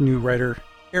a new writer,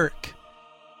 Eric.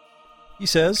 He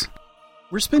says,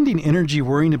 "We're spending energy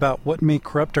worrying about what may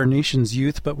corrupt our nation's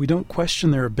youth, but we don't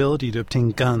question their ability to obtain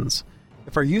guns.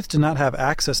 If our youth did not have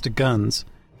access to guns,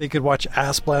 they could watch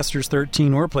Ass Blasters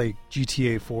 13 or play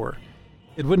GTA 4.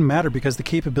 It wouldn't matter because the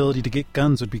capability to get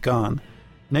guns would be gone.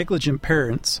 Negligent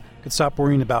parents could stop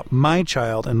worrying about my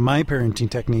child and my parenting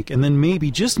technique, and then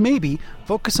maybe, just maybe,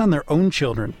 focus on their own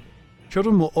children.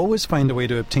 Children will always find a way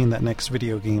to obtain that next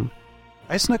video game.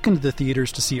 I snuck into the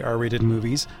theaters to see R-rated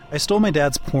movies. I stole my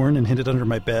dad's porn and hid it under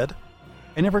my bed.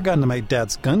 I never got into my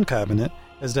dad's gun cabinet,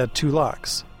 as Dad had 2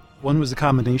 locks. One was a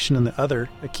combination and the other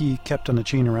a key kept on a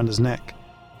chain around his neck.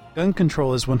 Gun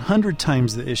control is 100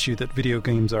 times the issue that video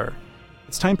games are.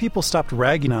 It's time people stopped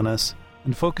ragging on us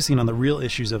and focusing on the real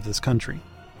issues of this country."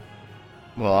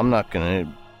 Well, I'm not going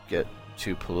to get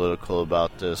too political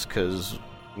about this because,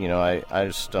 you know, I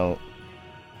just don't...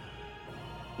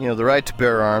 You know, the right to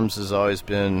bear arms has always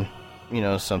been, you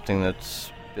know, something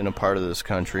that's been a part of this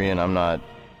country, and I'm not,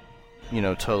 you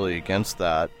know, totally against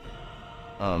that.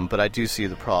 But I do see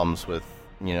the problems with,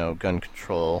 you know, gun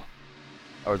control,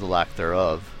 or the lack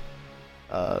thereof.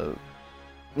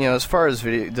 You know, as far as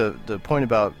the point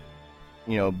about,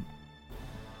 you know,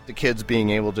 the kids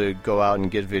being able to go out and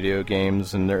get video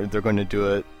games, and they're going to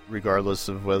do it regardless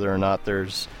of whether or not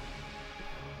there's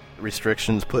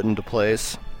restrictions put into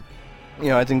place. You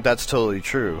know, I think that's totally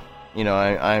true. You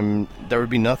know, there would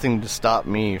be nothing to stop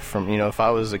me from, you know, if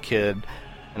I was a kid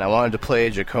and I wanted to play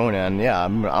Age of Conan, yeah,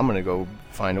 I'm going to go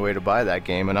find a way to buy that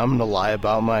game, and I'm going to lie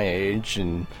about my age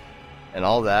and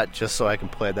all that just so I can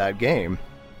play that game.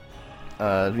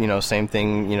 You know, same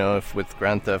thing, you know, with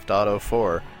Grand Theft Auto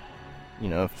 4. You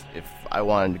know, if I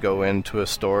wanted to go into a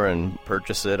store and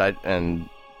purchase it, and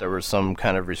there was some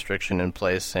kind of restriction in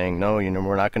place saying, no, you know,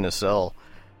 we're not going to sell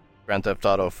Grand Theft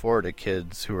Auto 4 to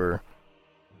kids who are,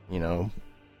 you know,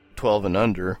 12 and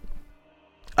under,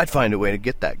 I'd find a way to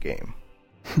get that game.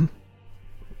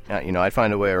 You know, I'd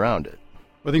find a way around it.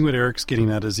 I think what Eric's getting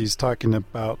at is he's talking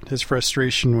about his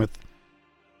frustration with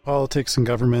politics and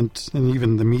government and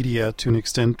even the media to an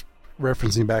extent,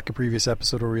 referencing back a previous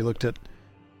episode where we looked at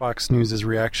Fox News'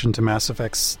 reaction to Mass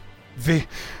Effect's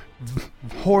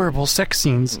horrible sex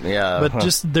scenes. Yeah. But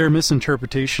just their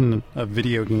misinterpretation of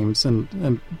video games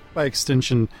and by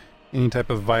extension, any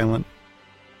type of violent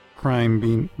crime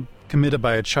being committed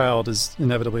by a child is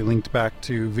inevitably linked back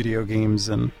to video games,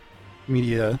 and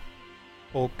media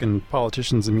folk and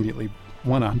politicians immediately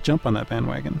want to jump on that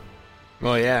bandwagon.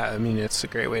 Well, yeah, I mean, it's a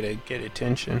great way to get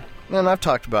attention. And I've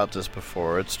talked about this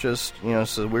before. It's just, you know,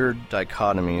 it's a weird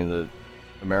dichotomy that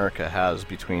America has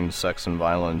between sex and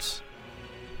violence.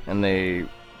 And they, you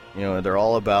know, they're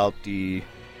all about the,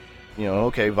 you know,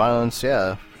 okay, violence,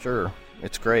 yeah, sure,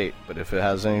 it's great. But if it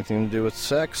has anything to do with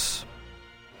sex,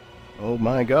 oh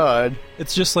my God.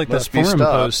 It's just like that forum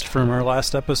post from our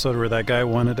last episode where that guy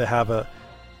wanted to have a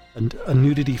a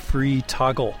nudity-free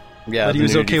toggle. Yeah, But he the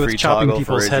was okay with nudity-free chopping toggle for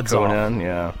people's Age of heads off. Conan,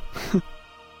 yeah.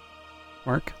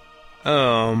 Mark?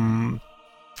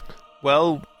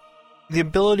 Well, the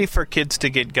ability for kids to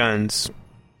get guns.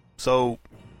 So,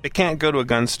 they can't go to a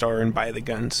gun store and buy the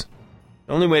guns.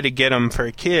 The only way to get them for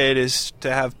a kid is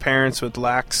to have parents with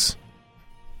lax,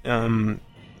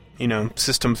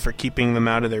 systems for keeping them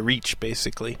out of their reach,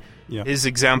 basically. Yeah. His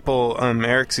example,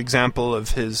 Eric's example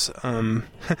of his,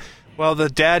 well, the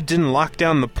dad didn't lock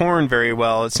down the porn very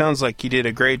well. It sounds like he did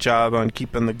a great job on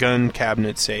keeping the gun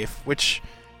cabinet safe, which,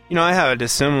 I had a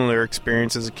similar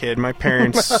experience as a kid. My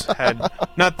parents had,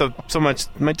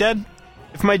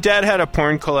 if my dad had a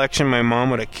porn collection, my mom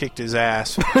would have kicked his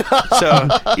ass. So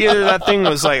either that thing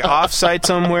was like off-site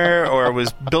somewhere or it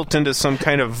was built into some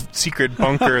kind of secret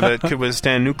bunker that could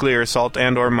withstand nuclear assault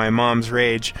and or my mom's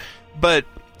rage. But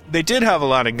they did have a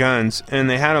lot of guns, and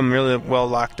they had them really well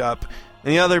locked up.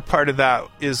 And the other part of that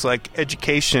is like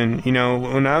education.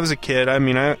 When I was a kid,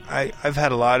 I've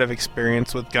had a lot of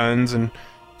experience with guns and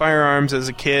firearms as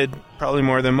a kid, probably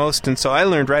more than most. And so I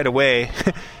learned right away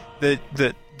that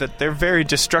they're very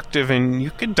destructive and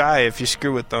you could die if you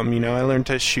screw with them. I learned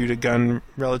to shoot a gun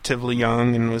relatively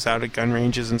young and was out at gun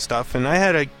ranges and stuff. And I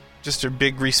had just a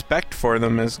big respect for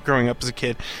them as growing up as a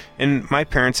kid. And my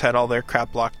parents had all their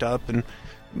crap locked up. And,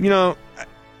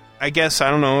 I guess,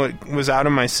 I don't know, it was out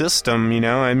of my system,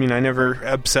 I never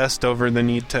obsessed over the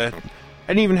need to...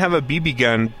 I didn't even have a BB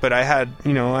gun, but I had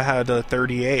a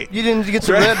 38. You didn't get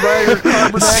the Red Ryder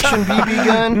carbine action BB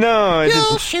gun? No, I You'll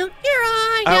didn't. shoot your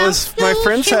eye My out.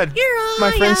 friends You'll had shoot your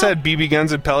eye friends out. had BB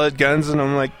guns and pellet guns, and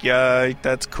I'm like, yeah,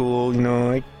 that's cool.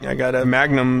 I got a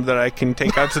Magnum that I can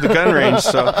take out to the gun range,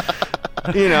 so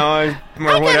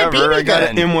or whatever. I got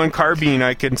an M1 carbine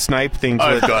I can snipe things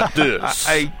with. I've got this.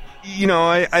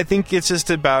 I think it's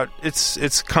just about it's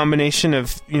a combination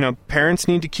of parents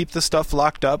need to keep the stuff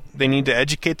locked up. They need to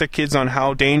educate their kids on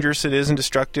how dangerous it is and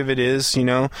destructive it is.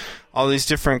 All these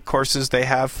different courses they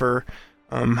have for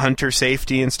hunter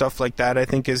safety and stuff like that, I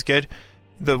think is good.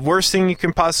 The worst thing you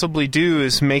can possibly do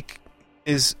is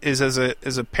as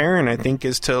a parent, I think,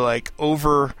 is to like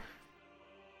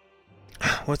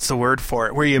what's the word for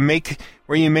it? Where you make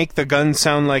the gun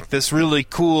sound like this really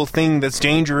cool thing that's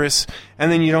dangerous,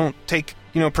 and then you don't take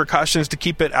precautions to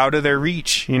keep it out of their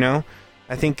reach.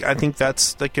 I think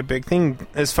that's like a big thing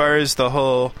as far as the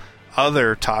whole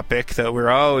other topic that we're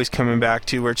always coming back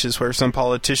to, which is where some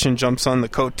politician jumps on the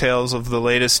coattails of the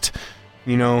latest.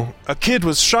 A kid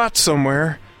was shot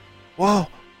somewhere. Whoa.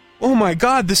 Oh my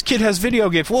God, this kid has video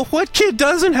games. Well, what kid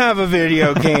doesn't have a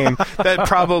video game that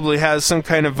probably has some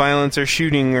kind of violence or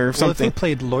shooting or Well, something? if they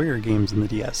played lawyer games in the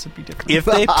DS, it'd be different. If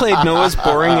they played Noah's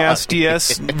boring-ass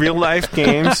DS real-life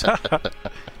games,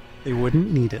 They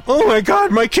wouldn't need it. oh my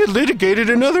God, my kid litigated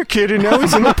another kid and now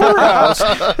he's in the poorhouse.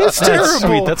 It's terrible. That's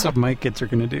sweet. That's what my kids are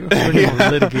going to do. They're going to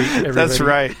litigate everybody. That's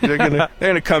right. They're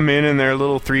gonna come in their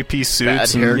little 3-piece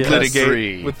suits and haircut litigate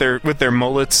 3. with their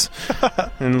mullets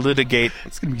and litigate.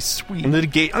 It's going to be sweet.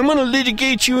 Litigate. I'm gonna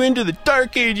litigate you into the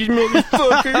dark ages,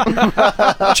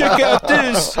 motherfucker. Check out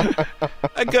this.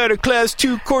 I got a class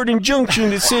 2 court injunction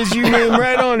that says your name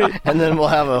right on it. And then we'll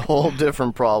have a whole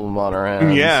different problem on our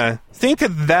hands. Yeah. Think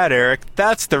of that, Eric.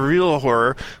 That's the real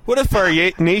horror. What if our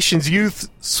nation's youth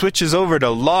switches over to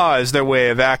law as their way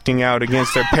of acting out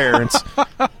against their parents?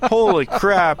 Holy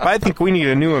crap. I think we need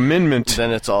a new amendment. Then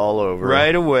it's all over.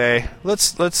 Right away.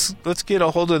 Let's get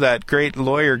a hold of that great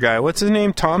lawyer guy. What's his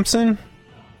name? Thompson?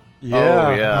 Oh,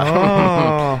 yeah.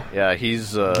 Oh. Yeah,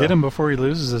 he's... Get him before he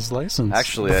loses his license.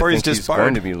 Actually, Before I he's think he's disbarred.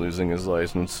 going to be losing his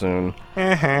license soon.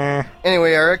 Uh-huh.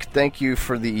 Anyway, Eric, thank you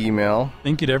for the email.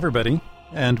 Thank you to everybody.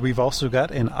 And we've also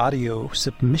got an audio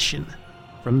submission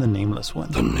from the Nameless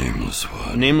One.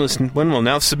 Nameless one will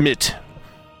now submit.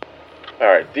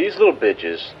 Alright, these little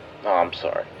bitches,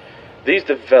 these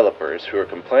developers who are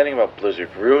complaining about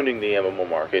Blizzard ruining the MMO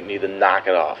market need to knock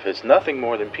it off. It's nothing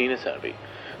more than penis envy.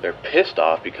 They're pissed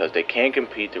off because they can't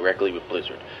compete directly with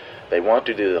Blizzard. They want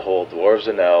to do the whole Dwarves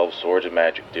and Elves, Swords and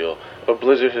Magic deal, but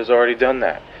Blizzard has already done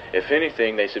that. If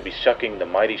anything, they should be shucking the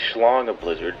mighty schlong of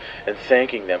Blizzard and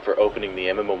thanking them for opening the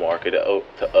MMO market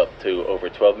to up to over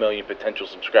 12 million potential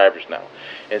subscribers now,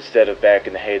 instead of back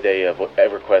in the heyday of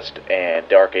EverQuest and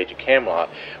Dark Age of Camelot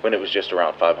when it was just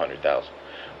around 500,000.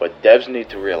 What devs need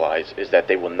to realize is that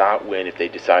they will not win if they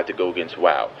decide to go against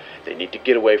WoW. They need to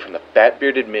get away from the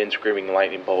fat-bearded men screaming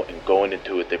lightning bolt and going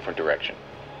into a different direction.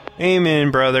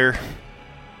 Amen, brother.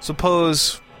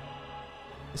 Suppose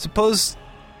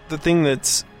the thing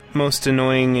that's most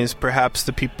annoying is perhaps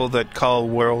the people that call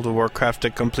World of Warcraft a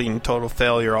complete and total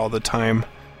failure all the time.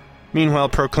 Meanwhile,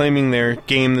 proclaiming their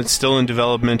game that's still in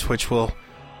development, which will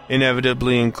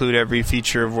inevitably include every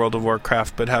feature of World of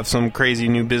Warcraft, but have some crazy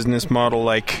new business model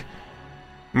like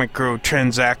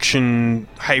microtransaction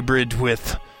hybrid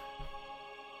with,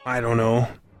 I don't know.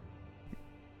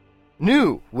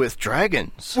 New with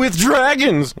dragons. With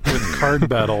dragons! With card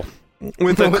battle.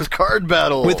 With card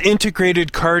battle. With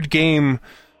integrated card game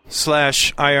 /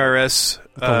 IRS.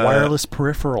 With a wireless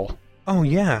peripheral. Oh,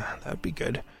 yeah, that'd be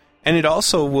good. And it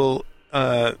also will,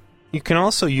 you can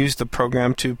also use the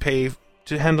program to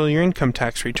handle your income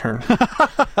tax return.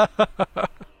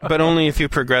 But only if you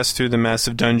progress through the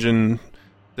massive dungeon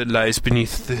that lies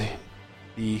beneath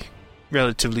the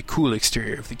relatively cool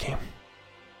exterior of the game.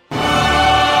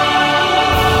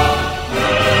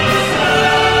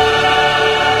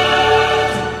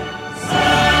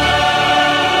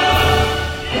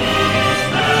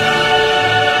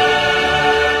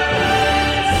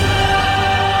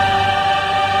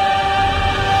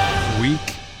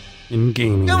 In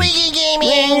gaming.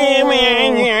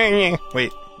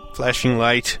 Wait, flashing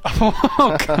light.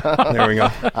 Oh, God. There we go.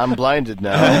 I'm blinded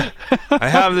now. I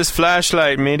have this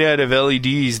flashlight made out of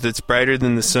LEDs that's brighter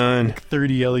than the sun.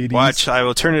 30 LEDs. Watch, I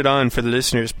will turn it on for the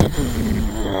listeners.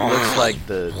 Looks like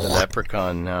the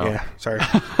leprechaun now. Yeah, sorry.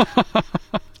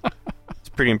 It's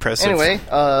pretty impressive. Anyway,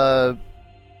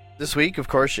 this week, of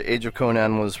course, Age of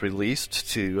Conan was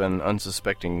released to an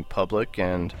unsuspecting public,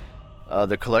 and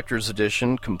the collector's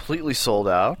edition completely sold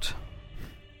out,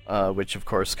 which of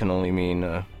course can only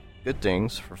mean good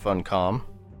things for Funcom.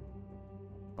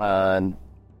 And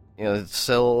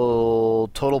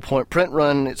total point print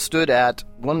run, it stood at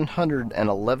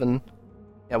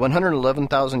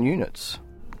 111,000 units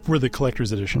for the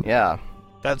collector's edition. Yeah,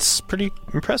 that's pretty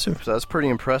impressive. So that's pretty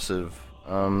impressive.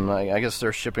 I guess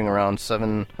they're shipping around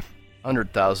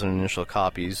 700,000 initial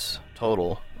copies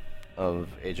total of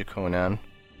Age of Conan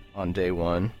on day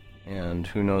one, and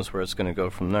who knows where it's going to go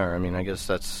from there. I mean, I guess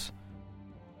that's,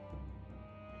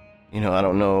 I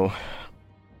don't know,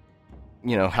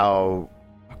 how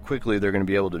quickly they're going to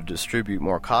be able to distribute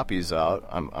more copies out.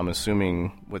 I'm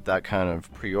assuming with that kind of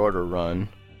pre-order run,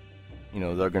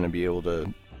 they're going to be able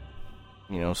to,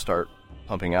 start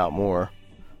pumping out more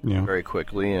very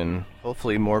quickly, and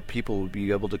hopefully more people will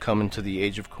be able to come into the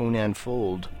Age of Conan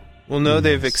fold. We'll know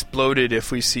they've exploded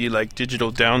if we see,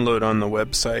 digital download on the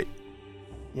website,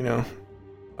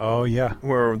 Oh, yeah.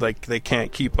 Where, they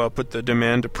can't keep up with the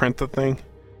demand to print the thing.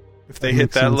 If they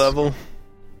hit that level,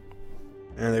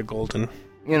 and they're golden.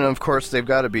 Of course, they've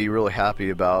got to be really happy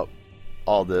about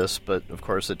all this, but, of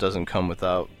course, it doesn't come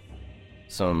without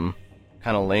some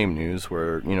kind of lame news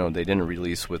where, they didn't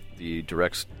release with the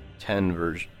DirectX 10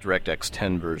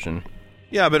 version.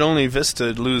 Yeah, but only Vista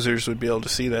losers would be able to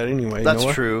see that anyway. That's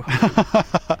Noah. True.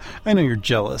 I know you're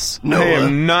jealous. No, I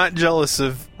am not jealous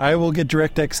of... I will get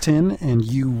DirectX 10, and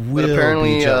you will But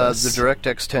apparently, be jealous. the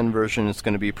DirectX 10 version is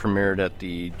going to be premiered at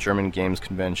the German Games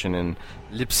Convention in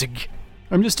Leipzig.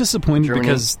 I'm just disappointed Germany.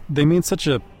 because they made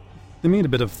a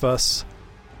bit of fuss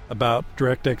about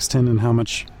DirectX 10 and how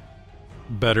much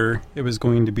better it was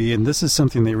going to be, and this is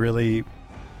something they really...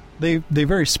 They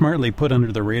very smartly put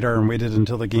under the radar and waited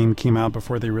until the game came out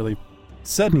before they really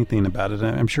said anything about it.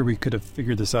 I'm sure we could have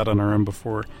figured this out on our own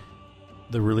before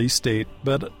the release date,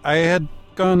 but I had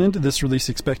gone into this release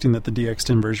expecting that the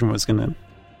DX10 version was going to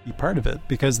be part of it,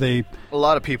 because a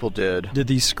lot of people did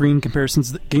these screen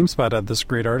comparisons. GameSpot had this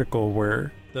great article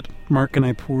that Mark and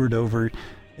I poured over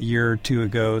a year or two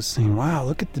ago, saying, "Wow,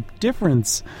 look at the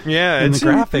difference in the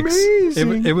graphics."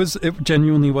 It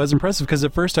genuinely was impressive, because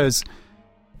at first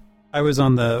I was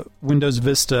on the Windows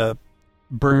Vista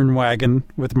burn wagon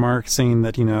with Mark, saying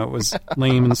that, it was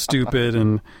lame and stupid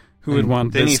and who would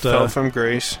want then Vista. Then he fell from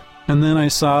grace. And then I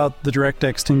saw the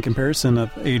DirectX 10 comparison of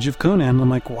Age of Conan, and I'm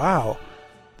like, wow,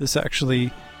 this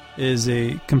actually is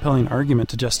a compelling argument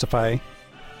to justify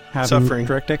having Suffering.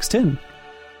 DirectX 10.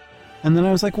 And then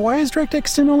I was like, why is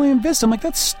DirectX 10 only in Vista? I'm like,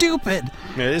 that's stupid.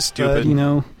 It is stupid.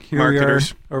 But, here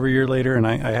Marketers. we are over a year later, and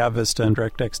I have Vista and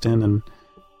DirectX 10, and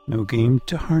no game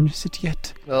to harness it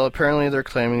yet. Well, apparently they're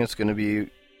claiming it's going to be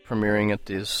premiering at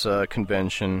this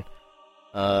convention.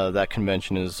 That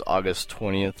convention is August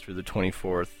 20th through the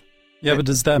 24th. Yeah, but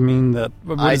does that mean that...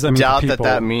 What does that mean doubt for people?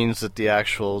 that means that the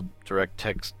actual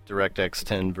DirectX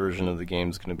 10 version of the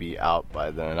game is going to be out by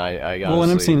then. I well, what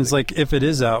I'm honestly saying is, if it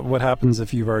is out, what happens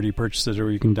if you've already purchased it, or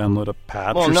you can download a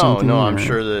patch well, or something? No, I'm or...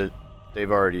 sure that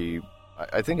they've already...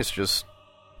 I think it's just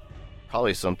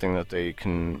probably something that they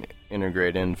can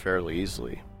integrate in fairly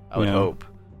easily. I would hope.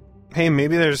 Hey,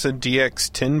 maybe there's a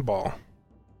DX tin ball.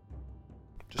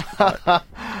 So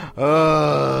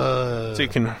you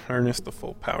can harness the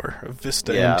full power of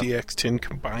Vista and DX10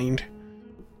 combined.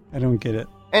 I don't get it.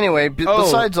 Anyway,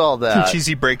 besides all that,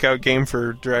 cheesy breakout game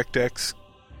for DirectX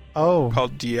Oh,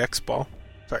 called DX Ball.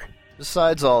 Sorry.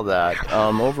 besides all that,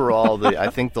 overall, I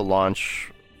think the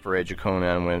launch for Age of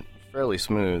Conan went fairly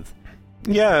smooth.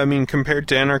 Yeah, I mean, compared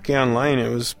to Anarchy Online, it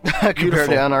was Compared beautiful.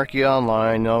 to Anarchy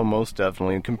Online, no, most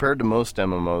definitely. Compared to most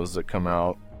MMOs that come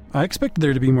out. I expected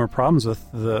there to be more problems with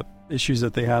the issues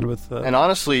that they had with. And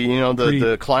honestly,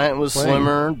 the client was playing.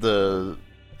 slimmer. The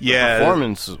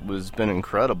performance was been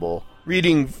incredible.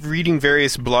 Reading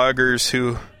various bloggers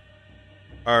who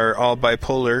are all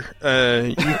bipolar,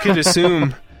 you could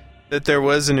assume that there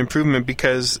was an improvement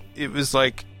because it was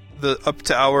like the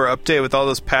up-to-hour update with all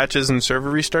those patches and server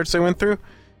restarts they went through.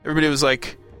 Everybody was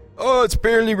like, oh, it's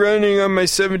barely running on my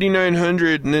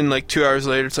 7900, and then like 2 hours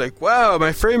later it's like, wow,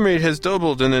 my frame rate has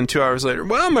doubled, and then 2 hours later,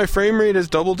 wow, my frame rate has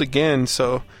doubled again.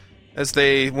 So as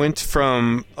they went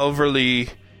from overly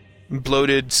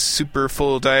bloated, super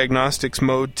full diagnostics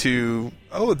mode to,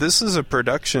 oh, this is a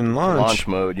production launch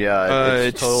Mode, yeah.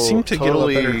 it seemed to get a lot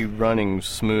totally better. running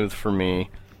smooth for me.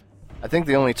 I think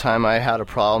the only time I had a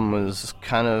problem was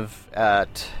kind of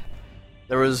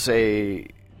there was a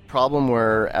problem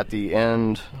where at the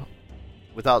end,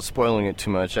 without spoiling it too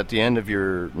much, at the end of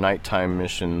your nighttime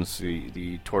missions,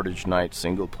 the Tortage Night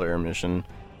single-player mission,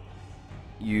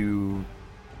 you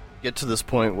get to this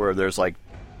point where there's like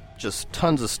just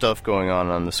tons of stuff going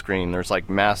on the screen. There's like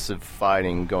massive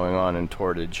fighting going on in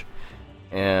Tortage,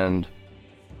 and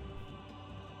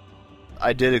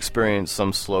I did experience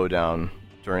some slowdown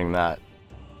during that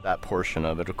portion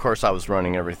of it. Of course, I was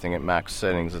running everything at max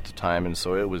settings at the time, and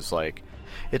so it was like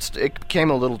it became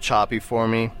a little choppy for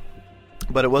me,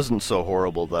 but it wasn't so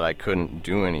horrible that I couldn't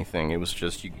do anything. It was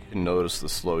just you can notice the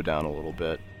slowdown a little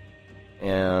bit,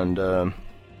 and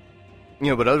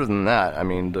but other than that, I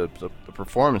mean, the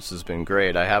performance has been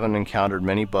great. I haven't encountered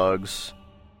many bugs.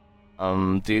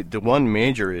 The one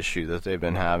major issue that they've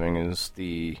been having is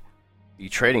the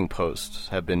trading posts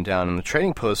have been down, and the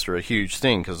trading posts are a huge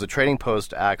thing because the trading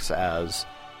post acts as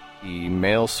the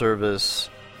mail service,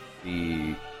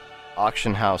 the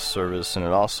auction house service, and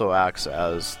it also acts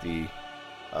as the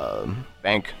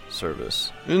bank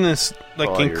service. Isn't this like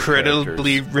all your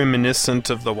incredibly reminiscent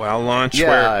of the WoW launch? Yeah.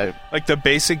 Where like the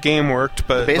basic game worked,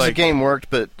 but The basic like, game worked,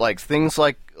 but like things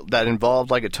like that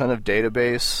involved like a ton of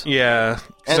database. yeah. 'Cause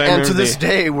I And to remember this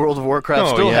day, World of Warcraft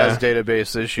Oh, still yeah. has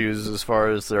database issues as far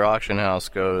as their auction house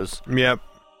goes. Yep.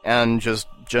 And just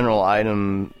general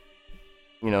item,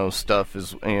 stuff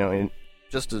is,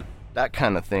 that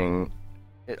kind of thing.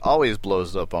 It always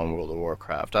blows up on World of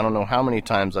Warcraft. I don't know how many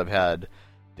times I've had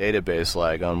database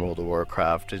lag on World of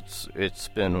Warcraft. It's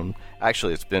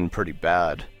been pretty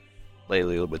bad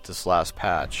lately with this last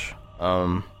patch.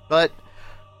 But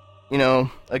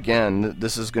again,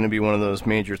 this is going to be one of those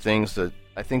major things that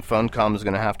I think Funcom is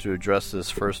going to have to address this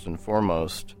first and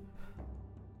foremost.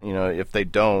 If they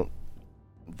don't,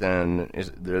 then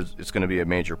it's going to be a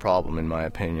major problem, in my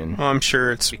opinion. Well, I'm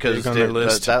sure it's Because big on their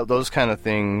list. those kind of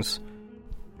things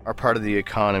are part of the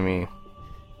economy,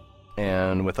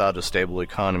 and without a stable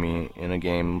economy in a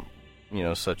game,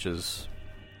 such as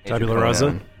Age of Tabula Conan,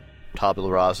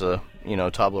 Rasa?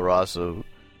 Tabula Rasa,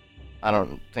 I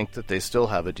don't think that they still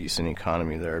have a decent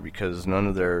economy there because none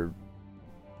of their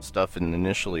stuff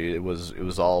initially it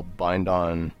was all bind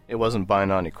on. It wasn't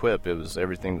bind on equip.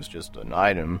 Everything was just an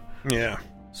item. Yeah.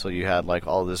 So you had like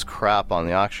all this crap on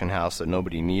the auction house that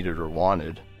nobody needed or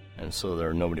wanted, and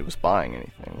so nobody was buying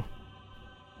anything.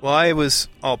 Well, I was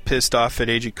all pissed off at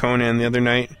Age of Conan the other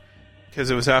night because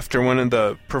it was after one of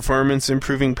the performance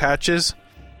improving patches,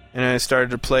 and I started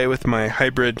to play with my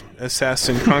hybrid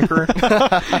assassin conqueror.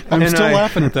 I'm still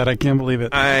laughing at that. I can't believe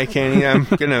it. I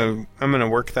can't. I'm gonna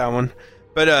work that one.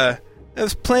 But I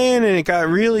was playing and it got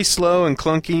really slow and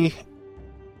clunky.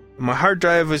 My hard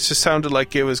drive just sounded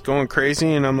like it was going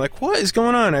crazy, and I'm like, what is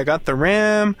going on? I got the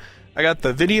RAM, I got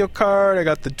the video card, I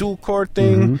got the dual core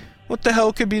thing. What the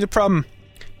hell could be the problem?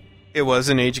 It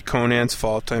wasn't Age of Conan's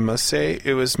fault, I must say.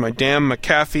 It was my damn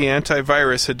McAfee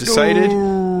antivirus had decided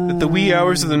that the wee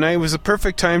hours of the night was the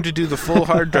perfect time to do the full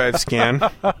hard drive scan.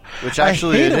 Which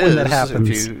actually hate it it when is, that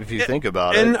happens. if you think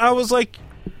about And it. I was like,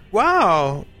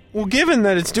 wow, well, given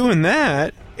that it's doing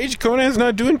that, Age of Conan's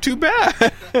not doing too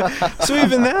bad. So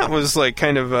even that was like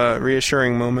kind of a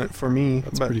reassuring moment for me.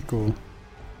 That's pretty cool.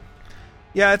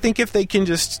 Yeah, I think if they can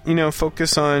just,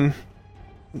 focus on,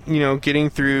 getting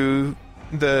through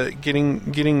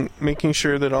making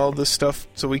sure that all this stuff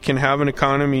so we can have an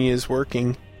economy is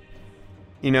working,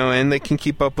 and they can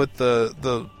keep up with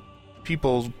the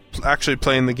people actually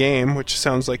playing the game, which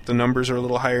sounds like the numbers are a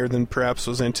little higher than perhaps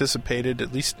was anticipated,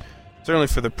 at least certainly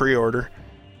for the pre-order.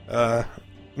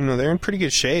 They're in pretty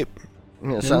good shape.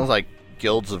 It sounds like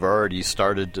guilds have already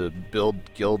started to build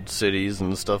guild cities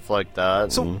and stuff like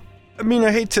that. So,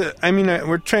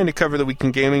 we're trying to cover the week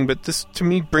in gaming, but this, to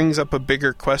me, brings up a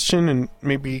bigger question, and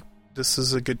maybe this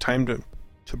is a good time to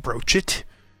broach it.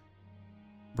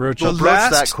 Broach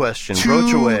that question.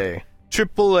 Broach away.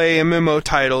 AAA MMO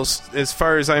titles, as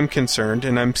far as I'm concerned,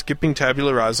 and I'm skipping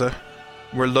Tabula Rasa,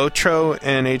 were Lotro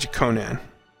and Age of Conan.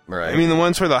 Right. I mean, the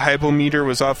ones where the hypometer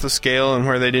was off the scale and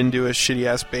where they didn't do a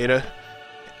shitty-ass beta,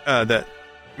 I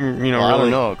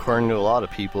don't know. According to a lot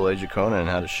of people, Age of Conan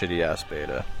had a shitty-ass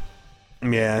beta.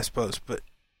 Yeah, I suppose, but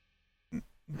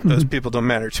those people don't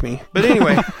matter to me. But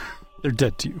anyway... They're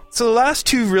dead to you. So the last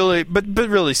two really, but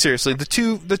really seriously, the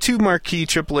two marquee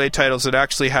AAA titles that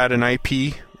actually had an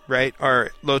IP, right, are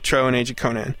Lotro and Age of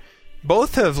Conan.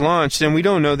 Both have launched, and we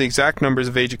don't know the exact numbers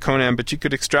of Age of Conan, but you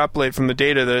could extrapolate from the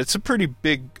data that it's a pretty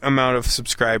big amount of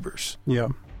subscribers. Yeah.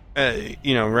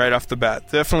 Right off the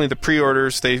bat. Definitely the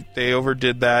pre-orders, they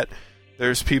overdid that.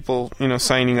 There's people,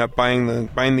 signing up, buying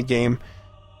the game.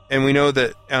 And we know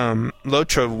that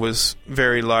Lotro was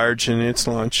very large in its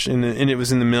launch, and it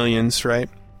was in the millions, right?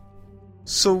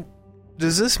 So,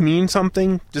 does this mean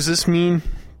something? Does this mean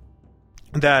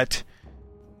that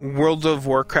World of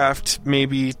Warcraft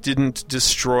maybe didn't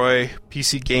destroy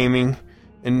PC gaming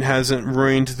and hasn't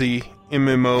ruined the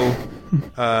MMO,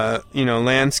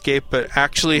 landscape, but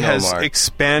actually has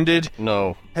expanded?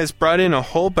 No. Has brought in a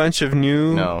whole bunch of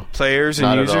new players and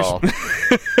not users. At all.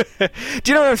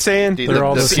 Do you know what I'm saying? The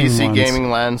PC gaming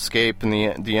landscape and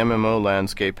the MMO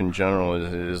landscape in general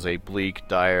is a bleak,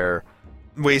 dire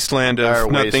wasteland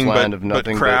of nothing but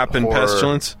crap and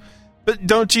pestilence. But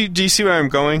do you see where I'm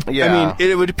going? Yeah. I mean,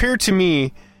 it would appear to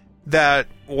me that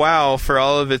WoW, for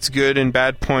all of its good and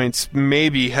bad points,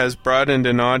 maybe has broadened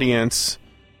an audience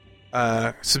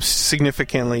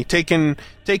significantly. Taken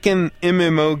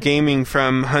MMO gaming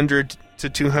from 100 to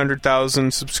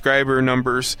 200,000 subscriber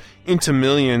numbers into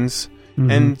millions,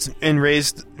 and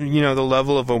raised the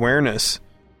level of awareness.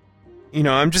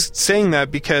 I'm just saying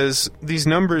that because these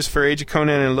numbers for Age of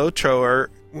Conan and Lotro are,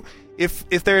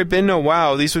 if there had been no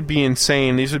WoW, these would be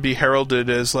insane. These would be heralded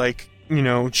as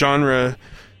genre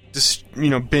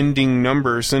bending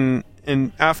numbers, and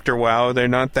after WoW they're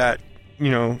not that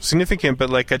significant, but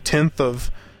like a tenth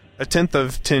of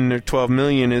 10 or 12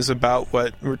 million is about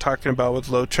what we're talking about with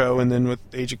Lotro, and then with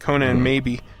Age of Conan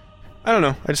maybe. I don't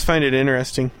know. I just find it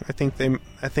interesting. I think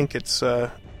it's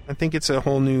a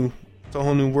whole new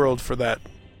world for that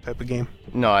type of game.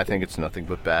 No, I think it's nothing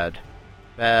but bad.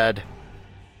 Bad.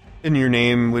 And your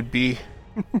name would be?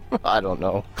 I don't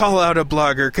know. Call out a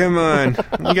blogger. Come on.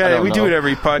 You got it. We do it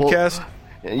every podcast.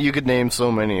 Well, you could name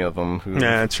so many of them.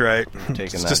 Yeah, that's right.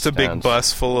 It's just a big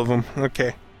bus full of them.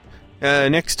 Okay.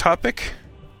 Next topic.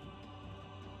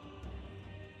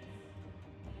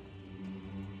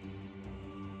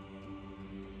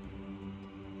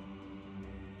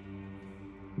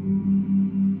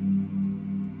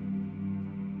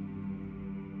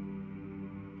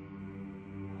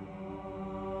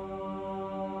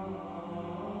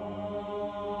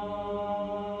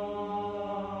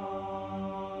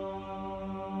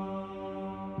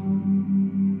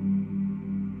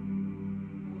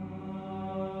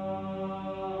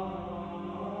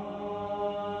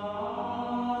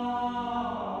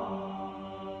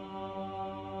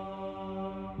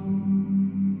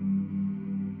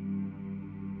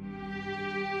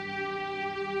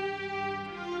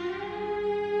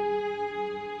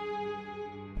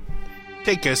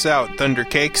 Take us out,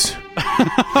 Thundercakes.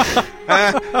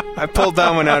 I pulled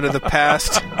that one out of the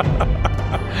past.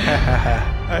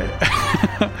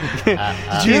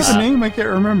 Did you have a name? I can't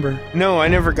remember. No, I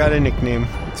never got a nickname.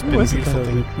 It's been a beautiful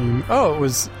thing. Nickname? Oh, it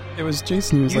was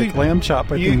Jason. He was like Lamb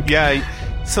Chop, I think.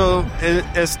 Yeah. So,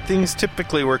 as things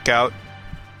typically work out,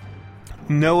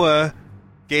 Noah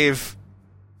gave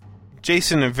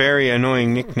Jason a very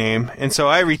annoying nickname, and so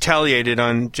I retaliated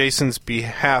on Jason's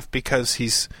behalf because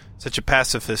he's such a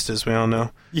pacifist, as we all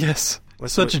know. Yes.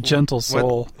 Such a gentle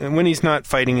soul. And when he's not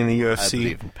fighting in the UFC, I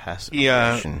believe in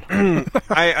pacification.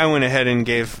 I went ahead and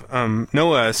gave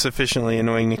Noah a sufficiently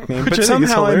annoying nickname, but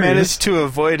somehow I managed to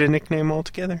avoid a nickname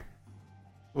altogether.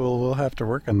 Well, we'll have to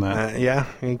work on that. Yeah,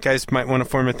 you guys might want to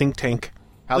form a think tank.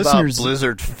 How about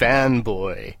Blizzard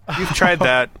Fanboy? You've tried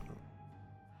that.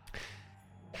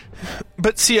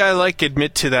 But see, I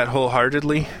admit to that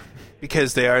wholeheartedly,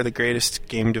 because they are the greatest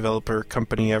game developer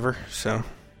company ever, so...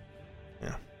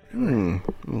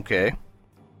 Okay.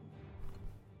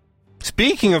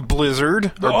 Speaking of Blizzard,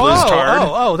 or Blizzard.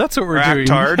 Oh, that's what we're doing.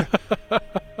 Actard.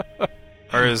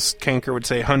 Or as Kanker would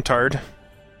say, Huntard.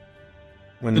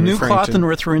 The new cloth in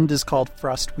Northrend is called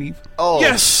Frostweave. Oh,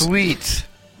 yes! Sweet.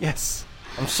 Yes.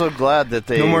 I'm so glad that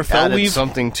they No more fell added weave?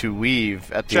 something to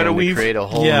weave at the Shadow end weave? to create a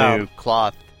whole Yeah. new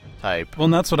cloth type. Well,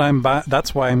 and that's what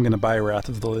that's why I'm going to buy Wrath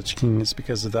of the Lich King, is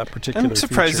because of that particular I'm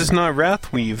surprised feature. it's not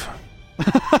Wrathweave.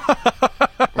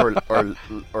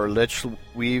 or lich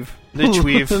weave.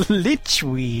 Lichweave. Lich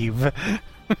Weave.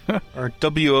 Or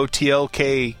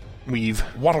WOTLK weave.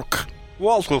 Walk.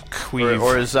 Walk weave.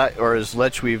 Or is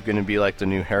lich weave going to be like the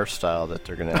new hairstyle that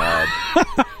they're going to add?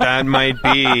 That might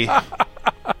be.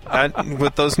 That,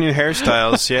 with those new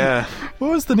hairstyles, yeah.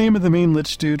 What was the name of the main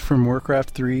Lich dude from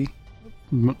Warcraft 3?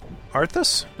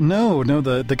 Arthas? No,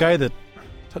 the guy that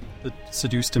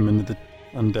seduced him into the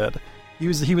undead. He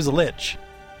was a Lich.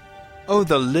 Oh,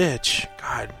 the Lich.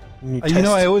 God.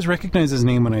 I always recognize his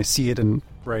name when I see it in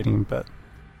writing, but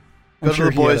I'm Go to the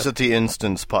he boys had at the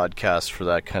Instance podcast for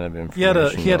that kind of he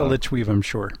information. had a Lich Weave, I'm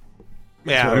sure.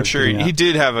 Yeah, what I I'm was sure getting he at.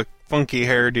 did have a funky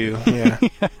hairdo.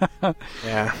 Yeah.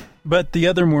 Yeah. But the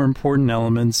other more important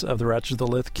elements of the Ratchet of the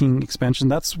Lich King expansion,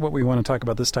 that's what we want to talk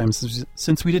about this time,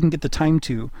 since we didn't get the time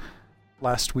to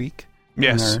last week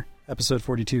Yes. in our episode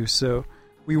 42. So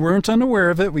we weren't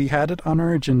unaware of it. We had it on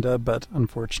our agenda, but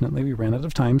unfortunately we ran out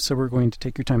of time, so we're going to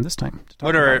take your time this time to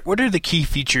talk What are the key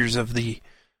features of the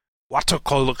Well,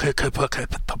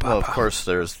 of course,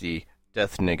 there's the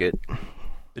Death Nugget.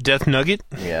 The Death Nugget?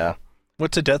 Yeah.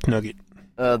 What's a Death Nugget?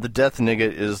 The Death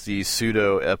Nugget is the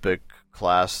pseudo-epic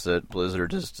class that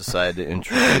Blizzard has decided to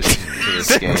introduce to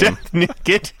this game. Death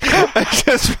Nugget? I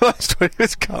just realized what he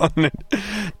was calling it.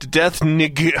 The Death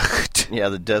Nugget. Yeah,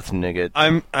 the Death Nugget.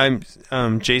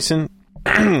 I'm Jason.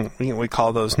 we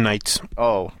call those knights.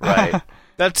 Oh, right.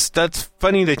 That's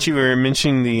funny that you were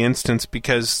mentioning the instance,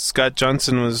 because Scott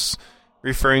Johnson was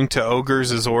referring to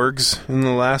ogres as orgs in the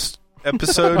last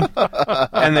episode,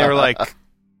 and they were like,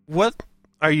 "What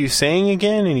are you saying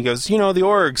again?" And he goes, "The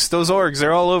orgs, those orgs,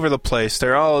 they're all over the place.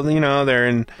 They're all, they're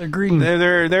in, They're green.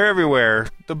 they're everywhere.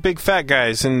 The big fat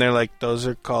guys." And they're like, "Those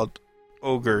are called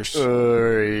ogres."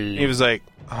 He was like,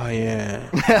 "Oh yeah,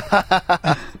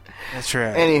 that's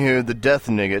right." Anywho, the Death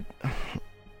Nugget,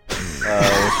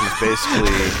 which is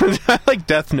basically... I like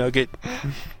Death Nugget.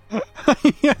 That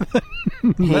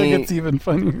gets even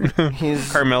funnier.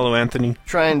 He's Carmelo Anthony.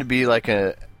 trying to be like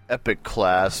an epic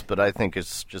class, but I think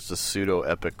it's just a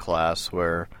pseudo-epic class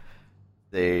where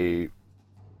they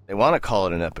want to call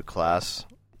it an epic class,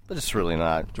 but it's really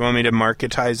not. Do you want me to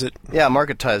marketize it? Yeah,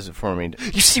 marketize it for me.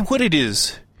 You see what it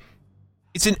is?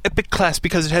 It's an epic class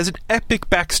because it has an epic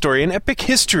backstory, an epic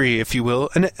history, if you will,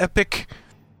 an epic...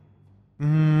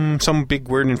 some big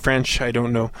word in French, I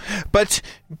don't know. But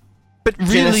Je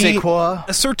ne sais really... quoi.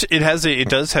 It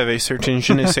does have a certain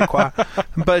je ne sais quoi.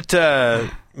 But,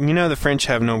 the French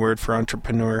have no word for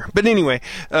entrepreneur. But anyway,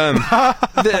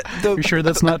 You sure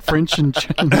that's not French in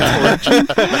origin?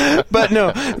 but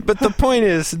the point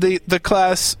is, the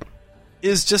class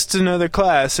is just another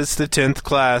class. It's the 10th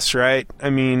class, right? I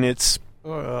mean, it's...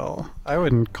 Well, I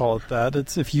wouldn't call it that.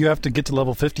 It's if you have to get to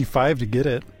level 55 to get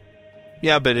it.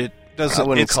 Yeah, but it doesn't... I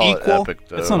wouldn't it's call equal. it epic,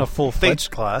 though. It's not a full-fledged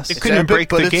class. it It's couldn't epic, break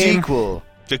but the it's game. equal.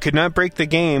 It could not break the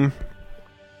game.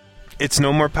 It's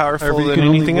no more powerful However, you than can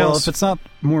only, anything well, else. if it's not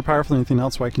more powerful than anything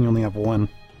else, why can you only have one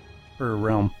per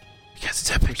realm, Because it's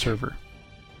per epic. server?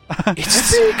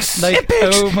 It's epics. Like,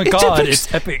 Epics. oh my It's god, epics.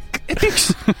 it's epic.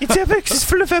 Epics. It's epics. It's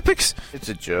full of epics. It's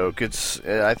a joke.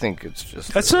 I think it's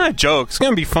just... That's not a joke. It's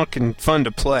going to be fucking fun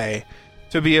to play.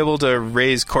 To be able to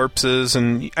raise corpses,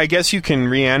 and I guess you can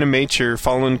reanimate your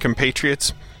fallen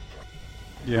compatriots.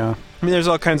 Yeah. I mean, there's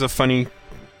all kinds of funny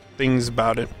things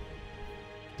about it.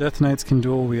 Death Knights can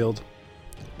dual wield.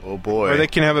 Oh, boy. Or they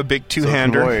can have a big So can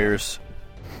two-hander. warriors.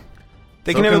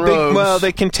 They So can have a can big... rogues. Well,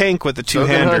 they can tank with a So can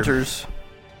two-hander. hunters.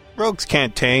 Rogues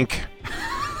can't tank.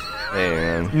 Hey,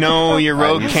 man. No, your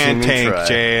rogue You've can't seen me tank, try.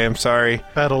 Jay. I'm sorry.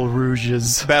 Battle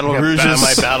Rouges. Battle Yeah, Rouges.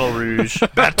 my Battle Rouge.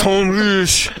 Baton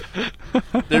Rouge.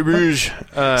 The Rouge.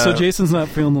 So Jason's not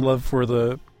feeling the love for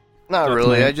the... Not Death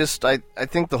really. Knight. I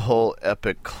think the whole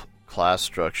epic class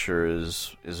structure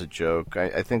is a joke.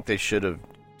 I think they should have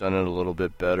done it a little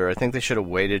bit better. I think they should have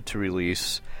waited to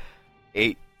release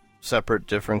 8 separate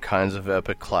different kinds of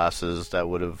epic classes that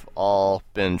would have all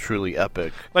been truly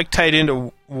epic. Like tied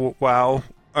into WoW.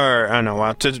 Or, I don't know,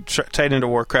 WoW. Tied into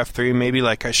Warcraft 3. Maybe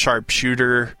like a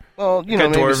sharpshooter. Well, you Like a know,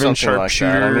 maybe dwarven something like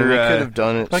that. I mean, sharpshooter, they could have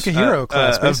done it. Like a hero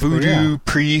class, a basically, voodoo yeah.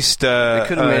 priest. They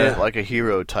could have made it like a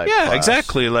hero type. Yeah, class.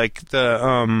 exactly. Like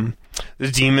the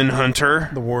demon hunter,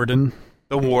 The Warden.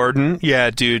 the warden. Yeah,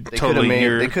 dude, They totally.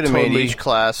 They could have made totally- each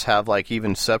class have like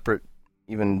even separate,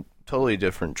 even totally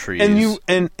different trees.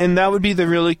 and that would be the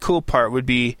really cool part. Would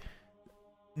be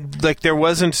like it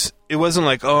wasn't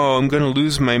like, oh, I'm going to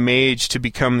lose my mage to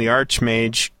become the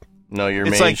archmage. No, your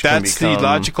it's mage like can that's become... the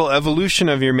logical evolution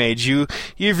of your mage.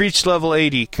 You've reached level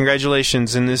 80.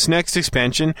 Congratulations. In this next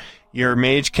expansion, your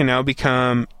mage can now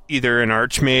become either an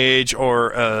archmage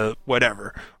or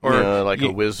whatever, or like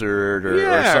a wizard or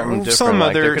something different. Some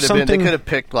other something. They could have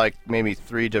picked like maybe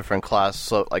 3 different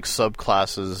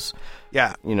subclasses.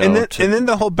 Yeah, you know, and then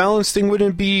the whole balance thing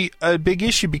wouldn't be a big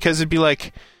issue because it'd be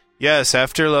like, yes,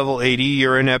 after level 80,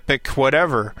 you're an epic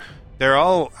whatever. They're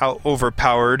all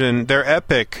overpowered and they're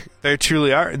epic. They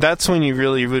truly are. That's when you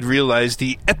really would realize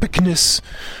the epicness,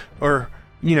 or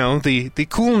the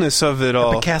coolness of it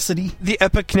all. Epicacity? The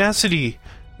epicnacity.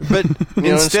 But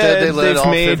instead they let all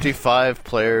made 55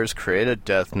 players create a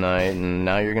Death Knight, and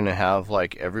now you're going to have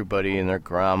like everybody and their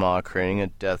grandma creating a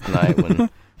Death Knight when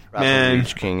Wrath of the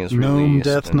Lich King is released. Gnome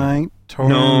Death Knight,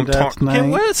 Tauren Death Knight.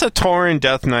 What is a Tauren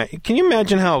Death Knight? Can you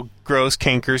imagine how gross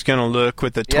Kanker's going to look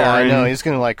with the Tauren? Yeah, I know. He's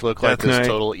going to look like this Knight.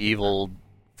 total evil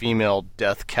female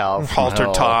death cow from halter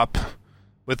hell. top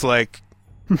with like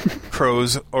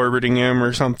crows orbiting him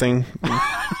or something.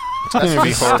 It's going to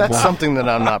be horrible. That's something that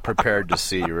I'm not prepared to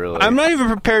see, really. I'm not even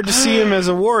prepared to see him as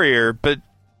a warrior, but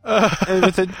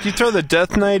you throw the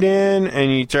Death Knight in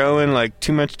and you throw in like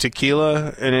too much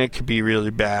tequila and it could be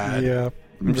really bad. Yeah.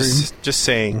 I'm just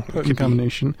saying. Potent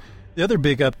combination. The other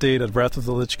big update of Wrath of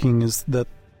the Lich King is that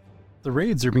the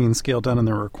raids are being scaled down in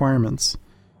their requirements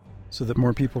so that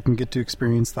more people can get to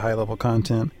experience the high-level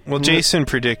content. Well, Jason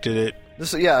predicted it.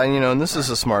 And this is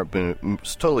a smart move.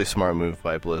 It's a totally smart move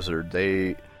by Blizzard.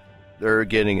 They're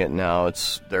getting it now.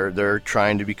 They're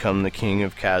trying to become the king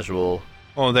of casual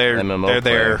MMO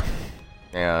there.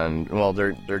 And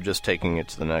they're just taking it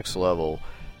to the next level.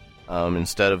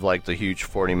 Instead of like the huge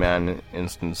 40-man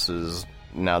instances,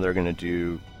 now they're going to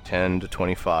do 10 to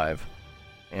 25,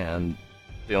 and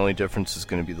the only difference is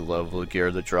going to be the level of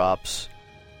gear that drops.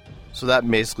 So that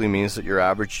basically means that your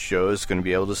average Joe is going to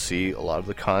be able to see a lot of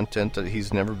the content that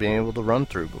he's never been able to run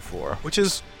through before. Which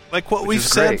is like what we've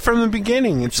said from the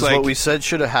beginning. It's like what we said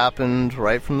should have happened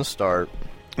right from the start.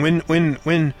 When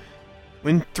 1 to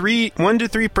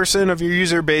 3% of your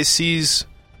user base sees,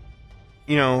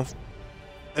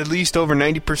 at least over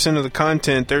 90% of the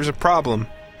content, there's a problem.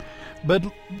 But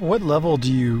what level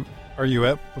are you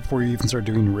at before you even start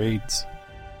doing raids?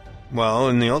 Well,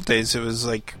 in the old days, it was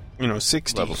like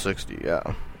 60. Level 60,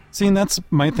 yeah. See, and that's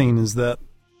my thing, is that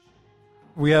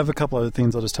we have a couple other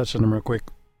things. I'll just touch on them real quick.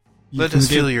 Let us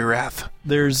feel your wrath.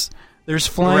 There's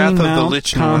flying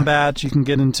mount combat. You can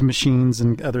get into machines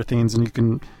and other things, and you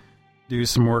can do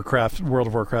some World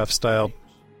of Warcraft style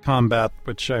combat,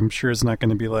 which I'm sure is not going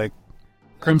to be like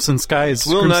Crimson Skies.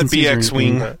 Will Crimson not be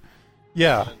X-Wing.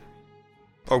 Yeah.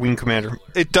 Or Wing Commander.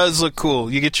 It does look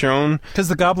cool. You get your own... Because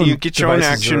the Goblin you get your own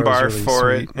action bar really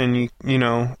for sweet. it, and you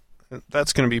know...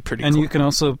 That's going to be pretty cool. And you can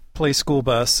also play school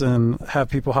bus and have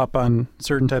people hop on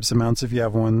certain types of mounts if you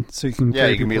have one, so you can... Yeah,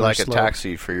 you can be like a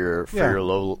taxi for your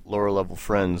lower level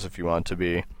friends if you want to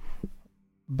be.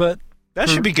 But... That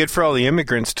should be good for all the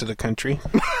immigrants to the country.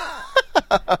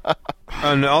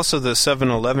 And also the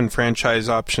 7-Eleven franchise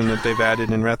option that they've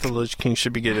added in Wrath of the Lich King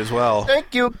should be good as well.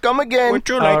 Thank you, come again. Would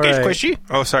you like it, squishy?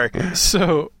 Oh, sorry.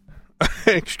 So...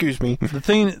 Excuse me.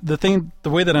 The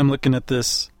way that I'm looking at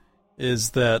this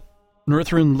is that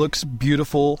Northrend looks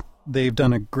beautiful. They've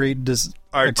done a great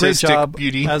job,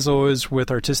 beauty. As always,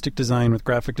 with artistic design, with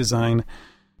graphic design.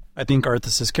 I think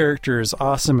Arthas' character is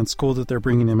awesome. It's cool that they're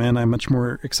bringing him in. I'm much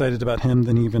more excited about him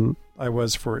than even I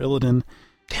was for Illidan.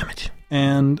 Damn it.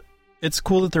 And it's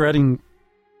cool that they're adding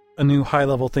a new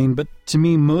high-level thing, but to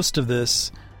me, most of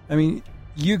this... I mean,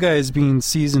 you guys being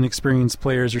seasoned, experienced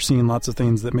players are seeing lots of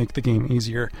things that make the game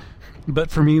easier. But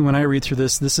for me, when I read through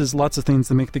this is lots of things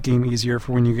that make the game easier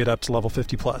for when you get up to level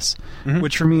 50+. Mm-hmm.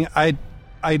 Which for me, I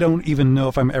don't even know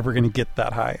if I'm ever going to get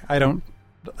that high. I don't...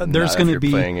 There's going to be...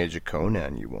 If you're playing Age of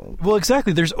Conan, you won't. Well,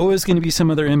 exactly. There's always going to be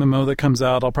some other MMO that comes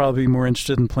out. I'll probably be more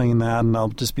interested in playing that, and I'll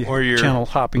just be channel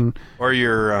hopping... Or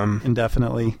your...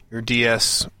 indefinitely. Your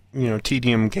DS,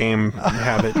 tedium game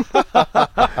habit.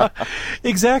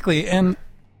 Exactly. And,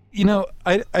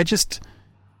 I just...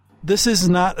 This is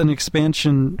not an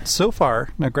expansion so far.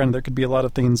 Now, granted, there could be a lot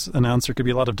of things announced. There could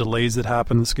be a lot of delays that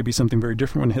happen. This could be something very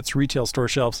different when it hits retail store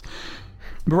shelves.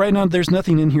 But right now, there's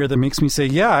nothing in here that makes me say,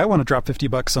 yeah, I want to drop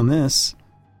 $50 on this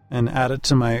and add it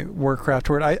to my Warcraft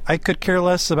horde. I could care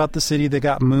less about the city that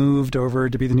got moved over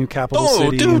to be the new capital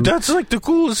city. Oh, dude, that's like the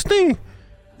coolest thing.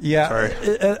 Yeah,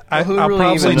 sorry. I'll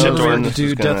probably never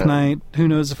do Death Knight. Who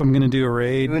knows if I'm going to do a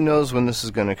raid? Who knows when this is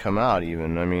going to come out,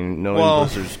 even? I mean, knowing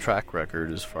Blizzard's track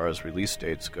record as far as release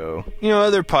dates go.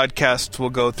 Other podcasts will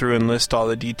go through and list all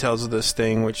the details of this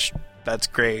thing, which that's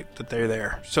great that they're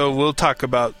there. So we'll talk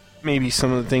about maybe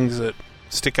some of the things that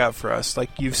stick out for us. Like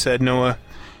you've said, Noah.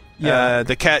 Yeah.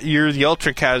 You're the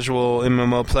ultra casual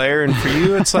MMO player, and for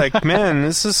you, it's like, man,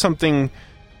 this is something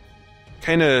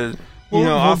kind of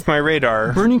off my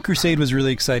radar. Burning Crusade was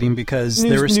really exciting because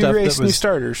there was new stuff race, that new was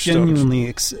starters, genuinely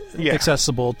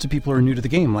accessible to people who are new to the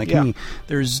game, like me.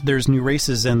 There's new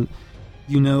races, and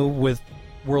with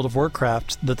World of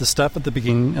Warcraft, that the stuff at the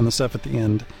beginning and the stuff at the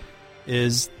end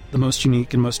is the most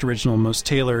unique and most original, most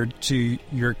tailored to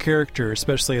your character.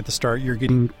 Especially at the start, you're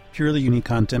getting purely unique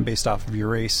content based off of your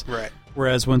race. Right.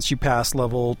 Whereas once you pass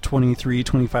level 23,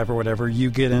 25 or whatever, you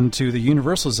get into the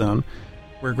universal zone,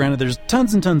 where granted there's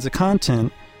tons and tons of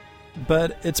content,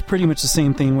 but it's pretty much the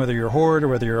same thing whether you're Horde or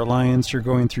whether you're Alliance. You're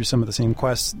going through some of the same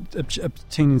quests,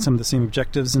 obtaining some of the same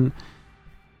objectives, and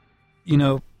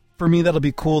for me that'll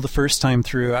be cool the first time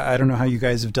through. I don't know how you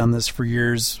guys have done this for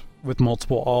years with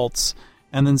multiple alts,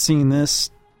 and then seeing this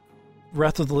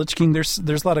Wrath of the Lich King, there's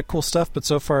a lot of cool stuff, but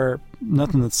so far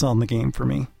nothing that's selling the game for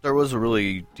me. There was a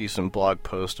really decent blog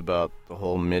post about the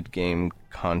whole mid-game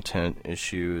content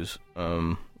issues.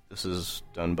 This is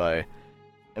done by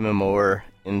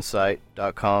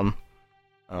MMOerinsight.com.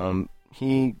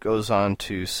 He goes on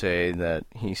to say that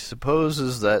he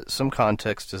supposes that some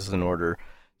context is in order,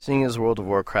 seeing as World of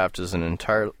Warcraft is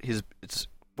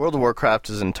World of Warcraft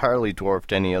has entirely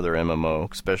dwarfed any other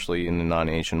MMO, especially in the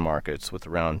non-Asian markets, with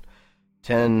around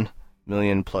 10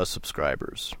 million plus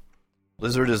subscribers.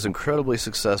 Blizzard is incredibly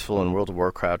successful, and World of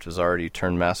Warcraft has already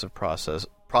turned massive profits.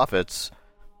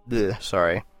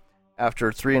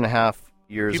 After 3.5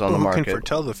 years People on the market. People who can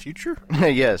foretell the future?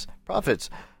 Yes, profits.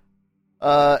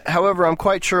 However, I'm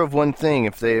quite sure of one thing.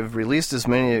 If they've released as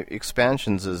many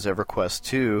expansions as EverQuest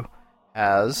 2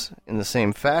 has, in the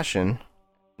same fashion,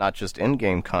 not just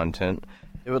in-game content,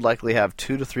 they would likely have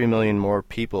 2 to 3 million more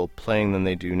people playing than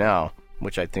they do now,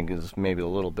 which I think is maybe a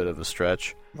little bit of a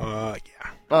stretch.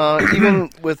 Even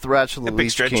with Ratchet of the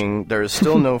Lich King, there is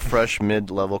still no fresh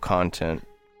mid-level content.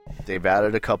 They've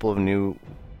added a couple of new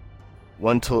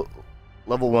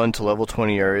level 1 to level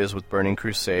 20 areas with Burning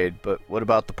Crusade, but what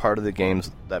about the part of the games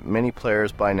that many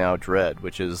players by now dread,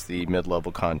 which is the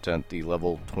mid-level content, the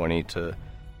level 20 to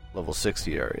level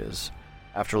 60 areas?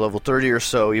 After level 30 or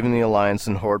so, even the Alliance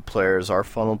and Horde players are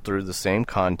funneled through the same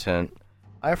content.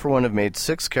 I, for one, have made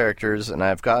 6 characters, and I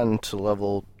have gotten to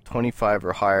level 25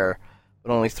 or higher,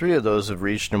 but only 3 of those have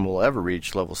reached and will ever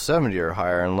reach level 70 or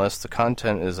higher unless the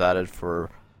content is added for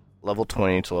level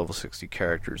 20 to level 60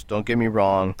 characters. Don't get me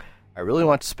wrong, I really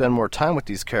want to spend more time with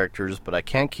these characters, but I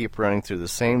can't keep running through the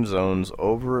same zones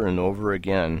over and over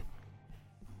again.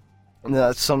 And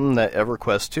that's something that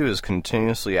EverQuest 2 has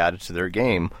continuously added to their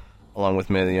game, along with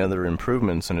many other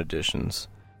improvements and additions.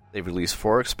 They've released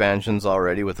 4 expansions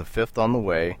already, with a 5th on the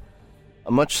way.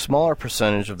 A much smaller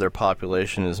percentage of their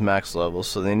population is max level,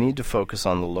 so they need to focus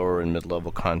on the lower and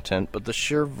mid-level content, but the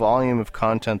sheer volume of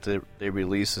content that they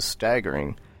release is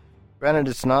staggering. Granted,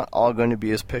 it's not all going to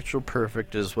be as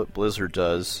picture-perfect as what Blizzard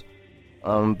does,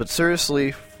 but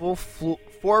seriously, 4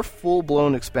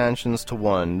 full-blown expansions to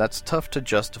 1, that's tough to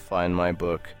justify in my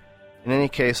book. In any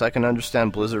case, I can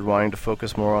understand Blizzard wanting to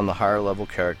focus more on the higher-level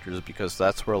characters because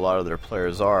that's where a lot of their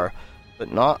players are,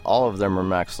 but not all of them are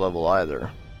max level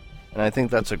either. And I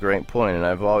think that's a great point, and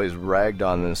I've always ragged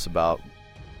on this about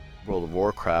World of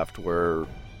Warcraft, where,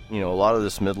 a lot of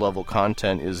this mid-level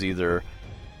content is either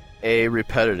A,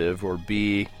 repetitive, or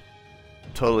B,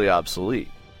 totally obsolete.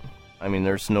 I mean,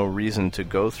 there's no reason to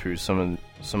go through some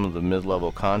of the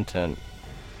mid-level content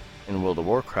in World of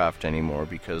Warcraft anymore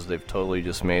because they've totally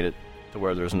just made it to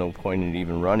where there's no point in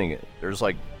even running it.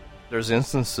 There's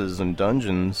instances and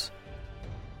dungeons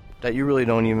that you really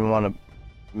don't even want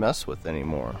to mess with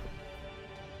anymore.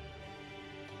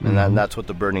 And that's what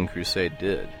the Burning Crusade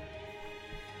did.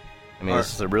 I mean,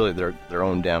 it's really their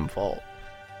own damn fault.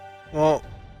 Well,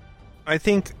 I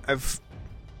think I've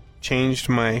changed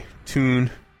my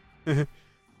tune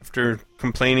after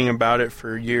complaining about it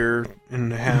for a year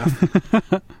and a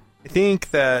half. I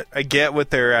think that I get what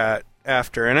they're at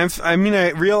after, and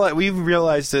we've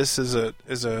realized this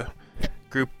as a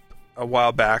group a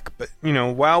while back. But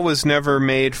WoW was never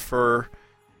made for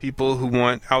people who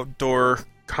want outdoor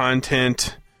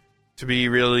content to be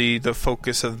really the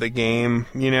focus of the game.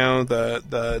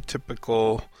 The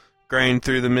typical grind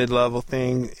through the mid-level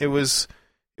thing. It was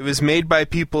made by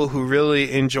people who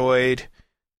really enjoyed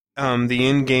the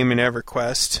in-game in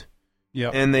EverQuest.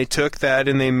 Yep. And they took that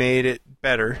and they made it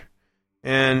better.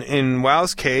 And in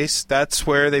WoW's case, that's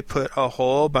where they put a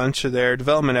whole bunch of their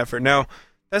development effort. Now,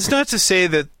 that's not to say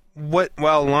that what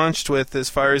WoW launched with as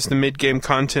far as the mid-game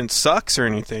content sucks or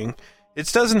anything.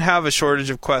 It doesn't have a shortage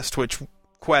of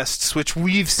quests, which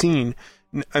we've seen.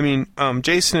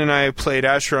 Jason and I played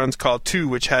Asheron's Call 2,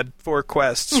 which had 4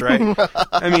 quests, right?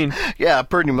 I mean, yeah,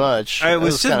 pretty much. I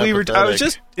was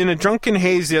just in a drunken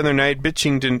haze the other night,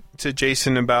 bitching to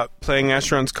Jason about playing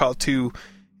Asheron's Call 2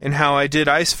 and how I did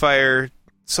Icefire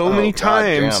so many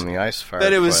times damn, the Icefire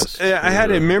that it was I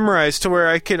had it memorized to where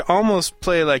I could almost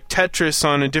play like Tetris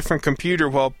on a different computer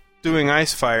while doing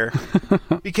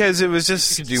Icefire because it was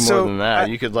just you could do more than that.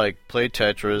 You could like play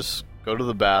Tetris, go to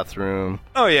the bathroom.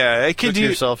 Oh yeah, I could cook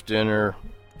yourself dinner.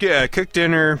 Yeah, cook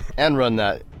dinner and run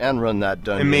that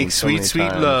dungeon and make so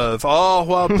sweet times. love, all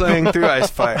while playing through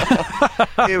Icefire.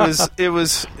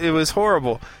 It was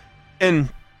horrible. And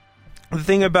the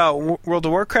thing about World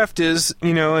of Warcraft is,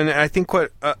 and I think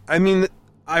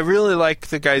I really like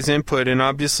the guy's input, and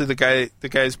obviously the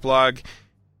guy's blog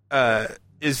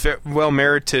is well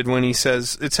merited when he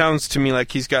says, it sounds to me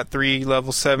like he's got 3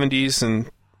 level 70s and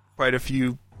quite a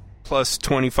few plus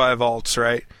 25 alts,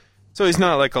 right? So he's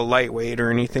not like a lightweight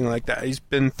or anything like that. He's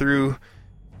been through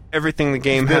everything the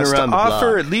game has to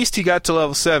offer. At least he got to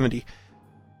level 70.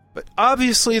 But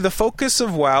obviously the focus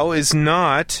of WoW is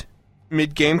not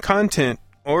mid-game content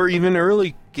or even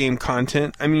early game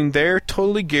content. I mean, they're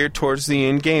totally geared towards the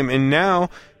end game. And now,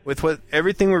 with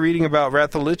everything we're reading about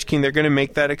Wrath of the Lich King, they're going to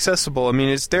make that accessible. I mean,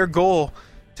 it's their goal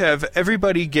to have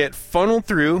everybody get funneled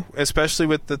through, especially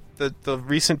with the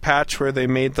recent patch where they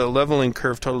made the leveling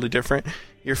curve totally different.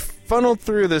 You're funneled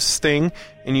through this thing,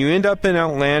 and you end up in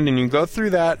Outland, and you go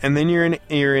through that, and then you're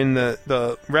in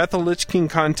the Wrath of the Lich King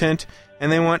content,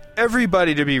 and they want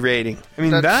everybody to be raiding. I mean,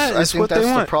 that's what they want.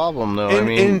 That's the problem, though.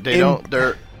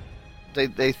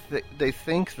 They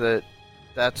think that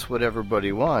that's what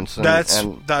everybody wants. And,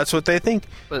 that's what they think.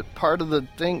 But part of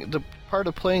part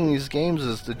of playing these games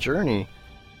is the journey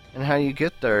and how you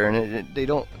get there, and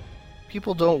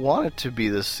people don't want it to be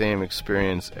the same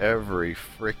experience every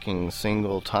freaking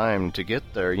single time to get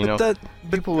there.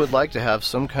 People would like to have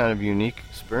some kind of unique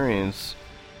experience.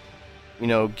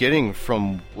 Getting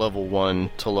from level 1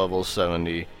 to level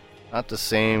 70, not the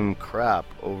same crap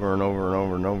over and over and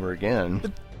over and over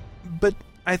again. But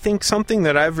I think something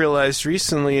that I've realized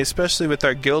recently, especially with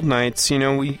our guild nights,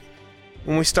 when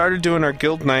we started doing our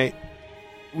guild night,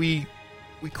 we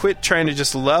quit trying to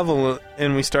just level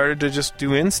and we started to just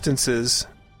do instances.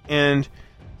 And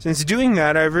since doing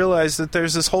that, I realized that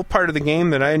there's this whole part of the game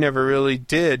that I never really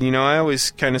did. I always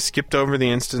kind of skipped over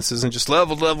the instances and just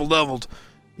leveled.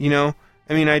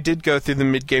 I mean, I did go through the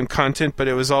mid-game content, but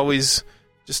it was always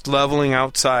just leveling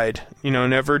outside,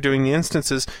 never doing the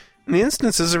instances. And the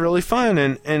instances are really fun,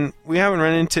 and we haven't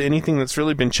run into anything that's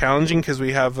really been challenging because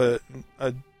we have a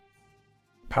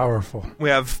powerful.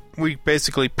 We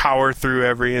basically power through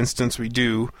every instance we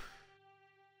do.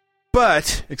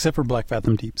 But except for Black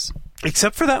Fathom Deeps.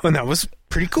 Except for that one, that was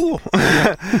pretty cool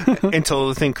until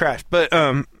the thing crashed. But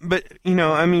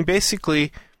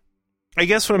basically, I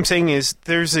guess what I'm saying is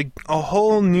there's a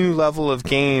whole new level of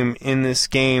game in this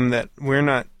game that we're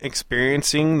not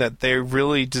experiencing that they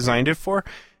really designed it for,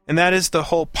 and that is the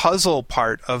whole puzzle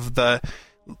part of the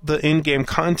in-game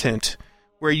content,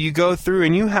 where you go through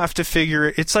and you have to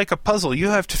it's like a puzzle. You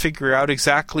have to figure out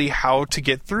exactly how to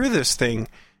get through this thing.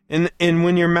 And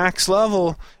when you're max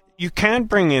level, you can't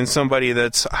bring in somebody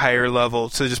that's higher level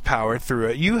to just power through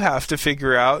it. You have to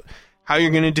figure out how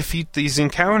you're going to defeat these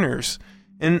encounters.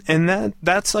 And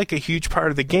that's like a huge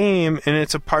part of the game, and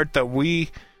it's a part that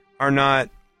we are not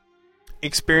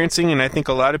experiencing, and I think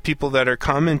a lot of people that are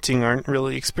commenting aren't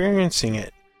really experiencing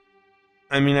it.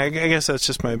 I mean, I guess that's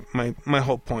just my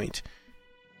whole point.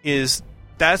 Is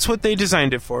that's what they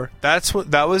designed it for.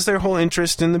 That was their whole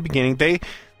interest in the beginning. The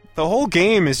whole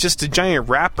game is just a giant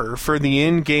wrapper for the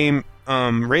in-game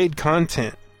raid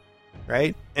content,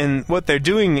 right? And what they're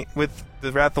doing with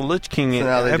the Wrath of the Lich King,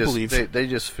 I believe they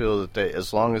just feel that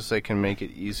as long as they can make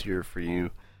it easier for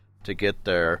you to get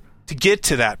there, to get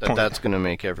to that point, that's going to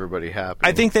make everybody happy.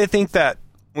 I think they think that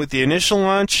with the initial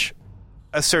launch,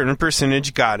 a certain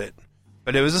percentage got it,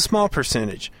 but it was a small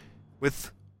percentage.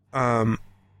 With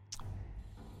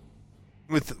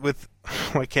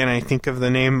why can't I think of the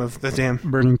name of the damn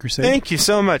Burning Crusade? Thank you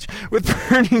so much. With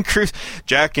Burning Crusade,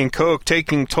 Jack and Coke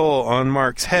taking toll on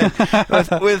Mark's head.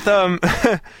 with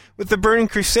the Burning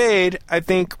Crusade, I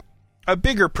think a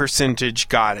bigger percentage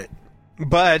got it,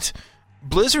 but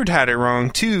Blizzard had it wrong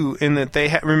too, in that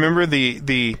they remember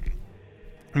the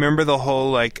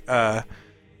whole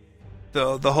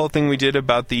the whole thing we did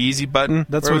about the easy button.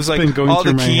 That's what's been going all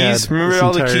through the my keys. head. Remember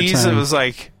all the keys? It was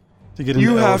like,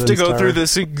 you have to go through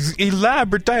this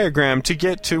elaborate diagram to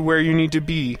get to where you need to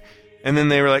be. And then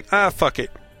they were like, fuck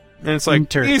it. And it's like,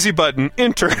 enter. Easy button,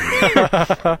 enter.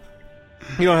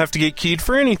 You don't have to get keyed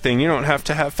for anything. You don't have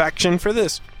to have faction for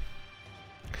this.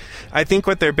 I think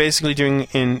what they're basically doing,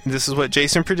 and this is what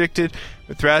Jason predicted,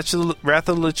 with Wrath of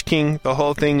the Lich King, the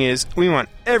whole thing is we want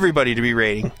everybody to be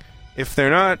raiding. If they're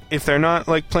not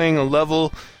like playing a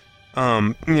level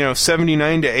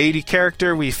 79 to 80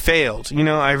 character, we failed.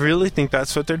 I really think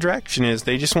that's what their direction is.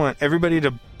 They just want everybody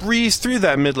to breeze through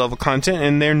that mid-level content,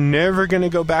 and they're never going to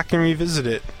go back and revisit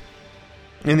it.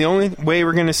 And the only way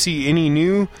we're going to see any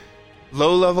new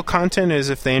low-level content is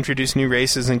if they introduce new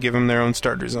races and give them their own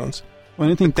starter zones. Well,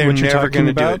 I think they're what you're never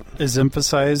talking gonna do about is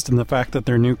emphasized in the fact that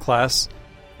their new class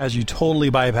has you totally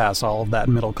bypass all of that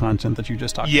middle content that you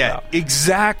just talked about. Yeah,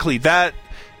 exactly. That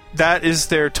is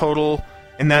their total,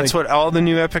 and that's what all the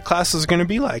new epic classes are going to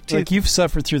be like, too. Like, you've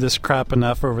suffered through this crap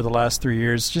enough over the last 3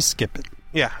 years. Just skip it.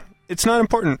 Yeah, it's not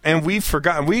important, and we've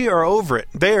forgotten. We are over it.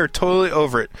 They are totally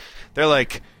over it. They're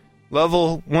like,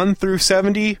 level 1 through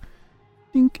 70,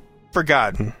 Dink.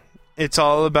 Forgotten. It's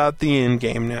all about the end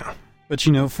game now. But,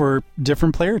 for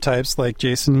different player types, like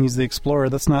Jason, he's the explorer.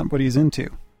 That's not what he's into.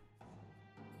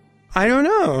 I don't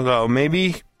know, though.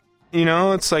 Maybe,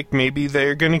 it's like maybe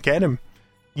they're going to get him.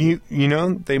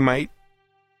 They might.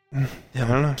 I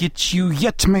don't know. Get you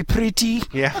yet, my pretty.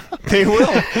 Yeah, they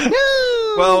will.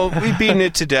 Well, we've beaten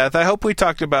it to death. I hope we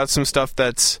talked about some stuff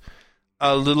that's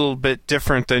a little bit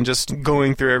different than just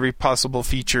going through every possible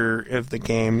feature of the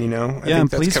game, Yeah,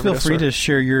 and please feel free to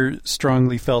share your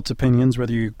strongly felt opinions,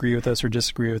 whether you agree with us or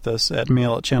disagree with us, at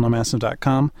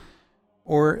mail@channelmassive.com,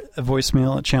 or a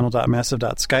voicemail at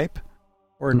channel.massive.skype,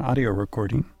 or an audio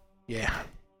recording. Yeah.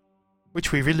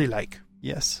 Which we really like.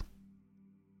 Yes.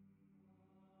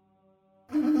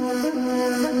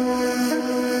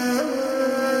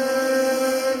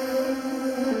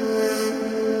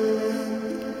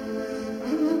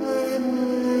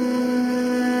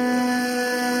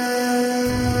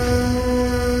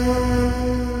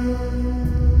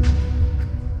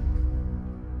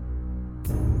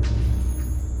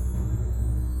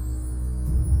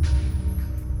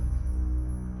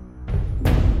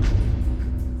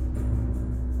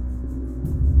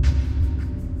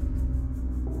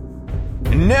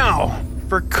 Now,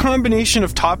 for a combination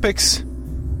of topics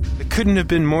that couldn't have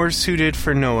been more suited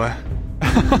for Noah.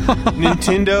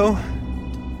 Nintendo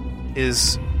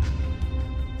is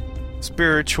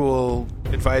spiritual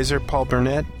advisor Paul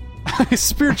Burnett.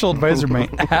 Spiritual advisor, my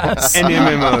ass. And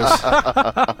MMOs.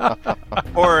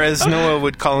 Or as Noah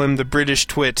would call him, the British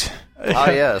twit. Ah,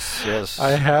 yes.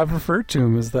 I have referred to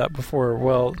him as that before.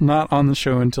 Well, not on the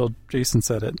show until Jason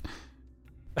said it.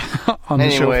 On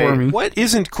the show for me. What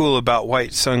isn't cool about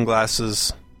white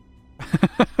sunglasses?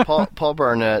 Paul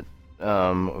Barnett,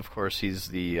 of course, he's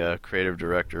the creative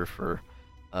director for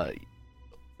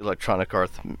Electronic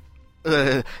Arts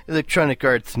Mythic.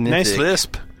 Nice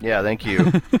lisp. Yeah, thank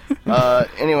you.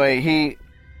 Anyway,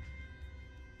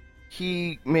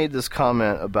 he made this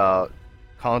comment about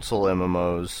console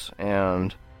MMOs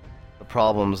and the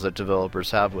problems that developers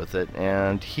have with it,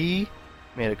 and he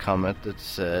made a comment that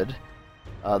said,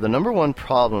 the number one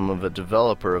problem of a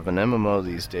developer of an MMO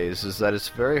these days is that it's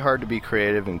very hard to be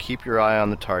creative and keep your eye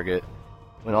on the target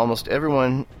when almost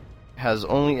everyone has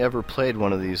only ever played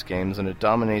one of these games and it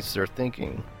dominates their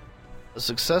thinking. A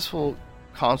successful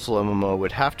console MMO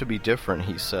would have to be different,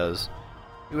 he says.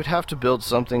 You would have to build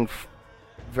something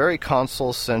very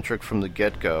console-centric from the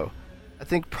get-go. I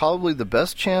think probably the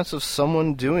best chance of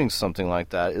someone doing something like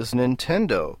that is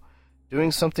Nintendo,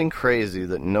 doing something crazy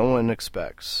that no one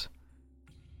expects.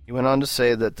 He went on to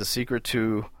say that the secret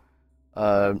to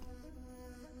a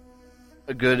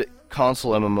good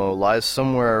console MMO lies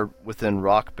somewhere within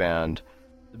Rock Band.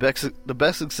 The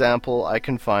best example I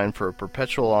can find for a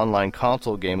perpetual online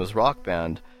console game is Rock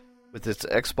Band, with its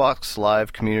Xbox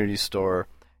Live community store.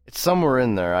 It's somewhere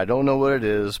in there. I don't know what it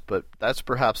is, but that's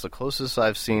perhaps the closest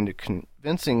I've seen to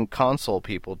convincing console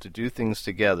people to do things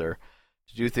together,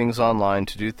 to do things online,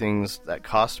 to do things that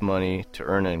cost money to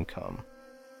earn income.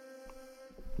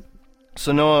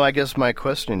 So Noah, I guess my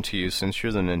question to you, since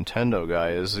you're the Nintendo guy,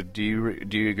 is do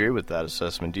you agree with that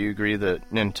assessment? Do you agree that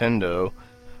Nintendo,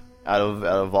 out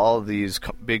of all of these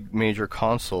big major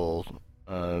console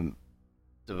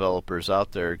developers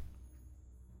out there,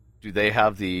 do they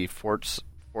have the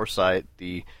foresight,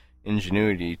 the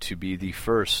ingenuity to be the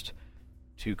first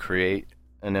to create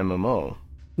an MMO?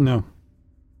 No.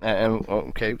 And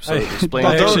okay, so explain.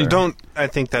 Don't. I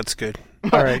think that's good.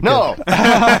 All right. No.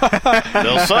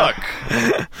 They'll suck.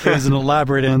 It was an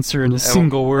elaborate answer in a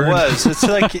single word. It was. It's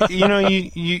like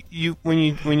you when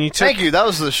you took. Thank you. That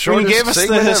was the shortest. When you gave us the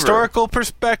segment historical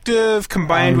perspective,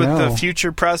 combined with the know.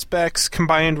 future prospects,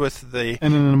 combined with the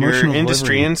And an your emotional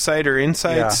industry delivery. insight or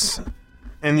insights. Yeah.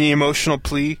 And the emotional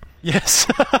plea. Yes.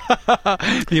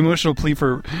 The emotional plea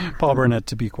for Paul Burnett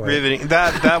to be quiet. Riveting.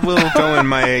 That will go in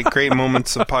my great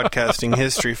moments of podcasting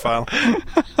history file.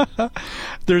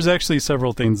 There's actually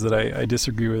several things that I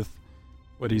disagree with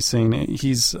what he's saying.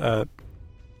 He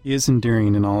is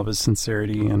endearing in all of his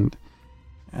sincerity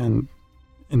and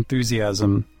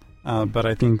enthusiasm, but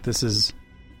I think this is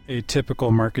a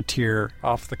typical marketeer,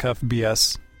 off-the-cuff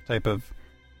BS type of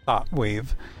thought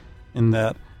wave, in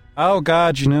that, oh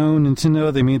God,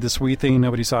 Nintendo, they made this Wii thing,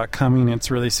 nobody saw it coming,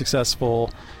 it's really successful,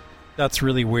 that's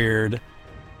really weird.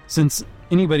 Since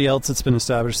anybody else that's been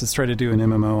established that's tried to do an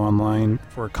MMO online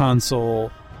for a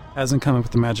console hasn't come up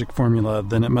with the magic formula,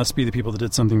 then it must be the people that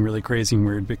did something really crazy and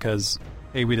weird because,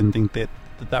 hey, we didn't think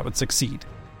that would succeed.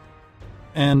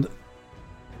 And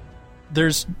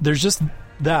there's just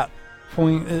that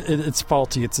point, it's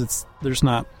faulty, there's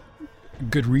not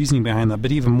good reasoning behind that,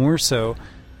 but even more so,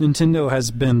 Nintendo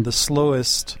has been the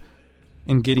slowest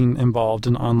in getting involved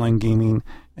in online gaming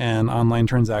and online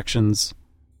transactions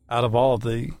out of all of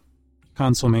the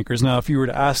console makers. Now, if you were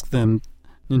to ask them,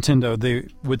 Nintendo, they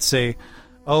would say,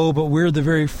 oh, but we're the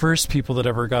very first people that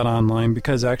ever got online,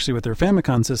 because actually with their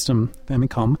Famicom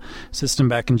system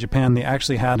back in Japan, they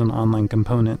actually had an online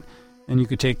component. And you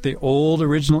could take the old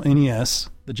original NES,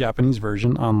 the Japanese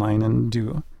version, online and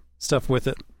do stuff with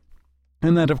it.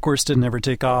 And that, of course, didn't ever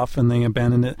take off, and they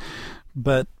abandoned it.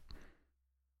 But,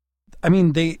 I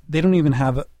mean, they don't even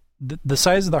have the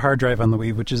size of the hard drive on the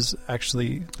Wii, which is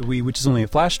actually the Wii, which is only a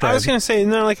flash drive. I was going to say,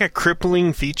 isn't that like a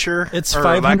crippling feature? It's or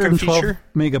 512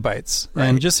 megabytes. Right.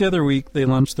 And just the other week, they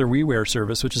launched their WiiWare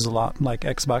service, which is a lot like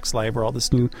Xbox Live, where all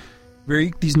these new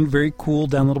very cool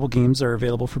downloadable games are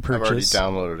available for purchase. I've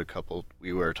already downloaded a couple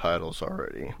WiiWare titles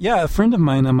already. Yeah, a friend of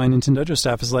mine on my Nintendo Dojo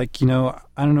staff is like, I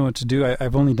don't know what to do.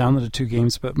 I've only downloaded 2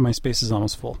 games, but my space is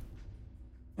almost full.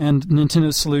 And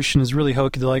Nintendo's solution is really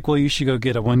hokey. They're like, well, you should go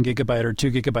get a 1 gigabyte or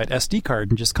 2 gigabyte SD card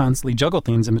and just constantly juggle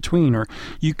things in between, or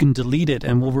you can delete it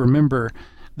and we'll remember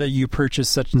that you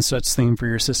purchased such and such thing for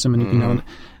your system. And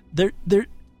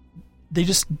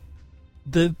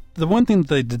the one thing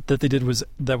that they did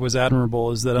that was admirable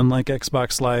is that, unlike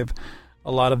Xbox Live,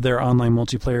 a lot of their online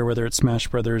multiplayer, whether it's Smash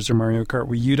Brothers or Mario Kart,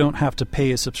 where you don't have to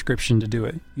pay a subscription to do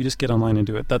it. You just get online and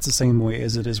do it. That's the same way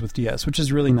as it is with DS, which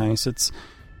is really nice. It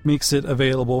makes it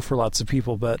available for lots of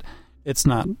people, but it's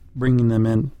not bringing them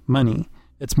in money.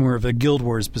 It's more of a Guild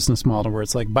Wars business model where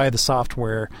it's like, buy the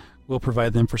software, we'll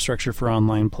provide the infrastructure for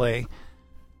online play.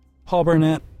 Paul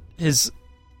Burnett is...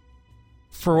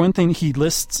 For one thing, he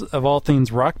lists, of all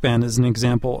things, Rock Band as an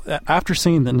example. After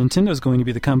saying that Nintendo is going to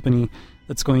be the company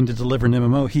that's going to deliver an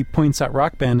MMO, he points out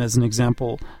Rock Band as an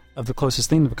example of the closest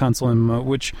thing to a console MMO,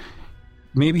 which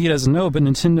maybe he doesn't know, but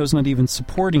Nintendo's not even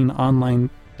supporting online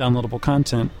downloadable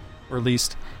content, or at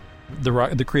least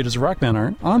the creators of Rock Band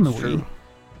aren't on the Wii.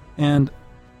 And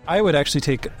I would actually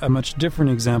take a much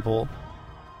different example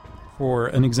for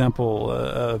an example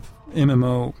of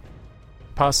MMO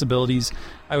possibilities.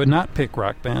 I would not pick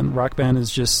Rock Band. Rock Band is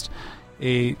just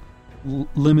a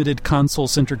limited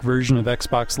console-centric version of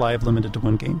Xbox Live limited to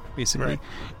one game, basically. Right.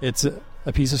 It's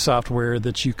a piece of software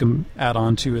that you can add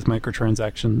on to with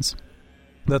microtransactions.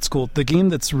 That's cool. The game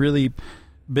that's really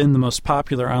been the most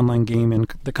popular online game in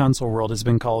the console world has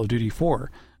been Call of Duty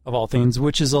 4, of all things,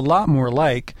 which is a lot more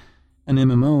like an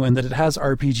MMO in that it has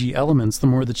RPG elements. The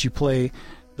more that you play,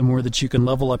 the more that you can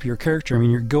level up your character. I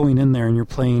mean, you're going in there and you're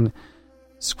playing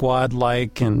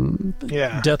squad-like and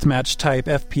deathmatch type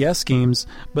FPS games,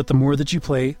 but the more that you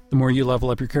play, the more you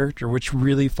level up your character, which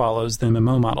really follows the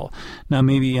MMO model. Now,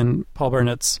 maybe in Paul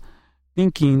Burnett's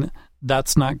thinking,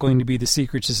 that's not going to be the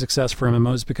secret to success for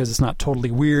MMOs because it's not totally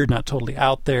weird, not totally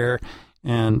out there,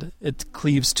 and it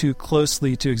cleaves too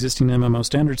closely to existing MMO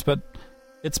standards, but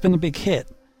it's been a big hit.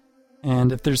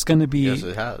 And if there's going to be yes,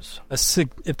 it has.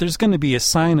 If there's going to be a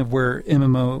sign of where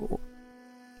MMO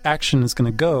action is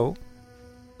going to go,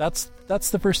 that's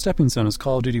the first stepping stone, is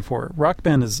Call of Duty 4. Rock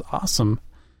Band is awesome,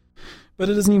 but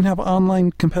it doesn't even have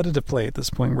online competitive play at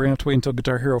this point. We're going to have to wait until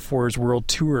Guitar Hero 4's World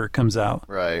Tour comes out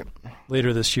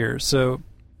later this year. So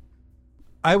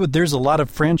there's a lot of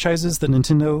franchises that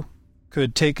Nintendo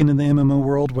could take into the MMO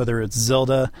world, whether it's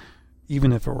Zelda,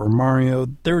 even if it were Mario.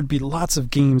 There would be lots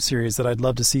of game series that I'd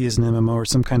love to see as an MMO or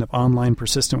some kind of online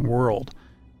persistent world.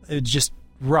 It'd just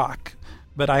rock.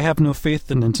 But I have no faith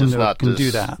that Nintendo can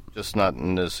do that. Just not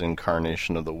in this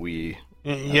incarnation of the Wii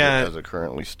as it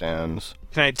currently stands.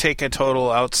 Can I take a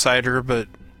total outsider, but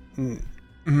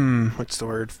what's the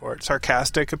word for it?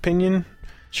 Sarcastic opinion?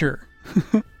 Sure.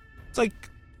 It's like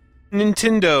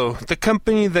Nintendo, the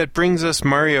company that brings us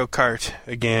Mario Kart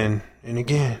again and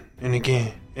again and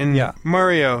again. And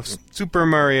Mario, Super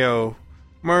Mario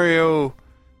Mario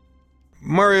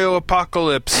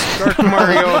Apocalypse. Dark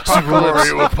Mario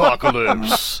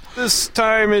Apocalypse. This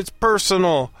time it's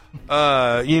personal.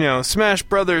 Smash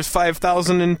Brothers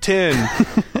 5010.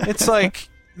 It's like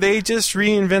they just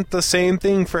reinvent the same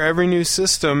thing for every new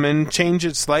system and change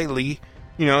it slightly.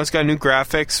 It's got new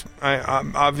graphics.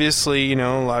 Obviously,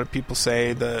 a lot of people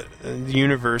say the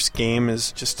Universe game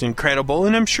is just incredible,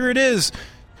 and I'm sure it is.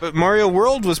 But Mario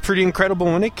World was pretty incredible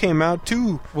when it came out,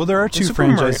 too. Well, there are two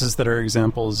franchises that are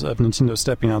examples of Nintendo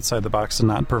stepping outside the box and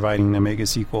not providing a mega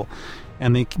sequel.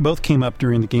 And they both came up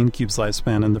during the GameCube's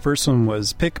lifespan. And the first one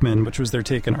was Pikmin, which was their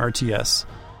take on RTS.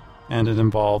 And it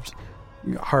involved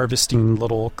harvesting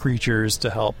little creatures to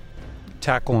help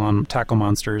tackle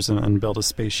monsters and build a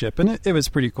spaceship. And it was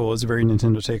pretty cool. It was a very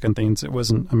Nintendo take on things. It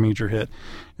wasn't a major hit.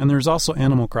 And there's also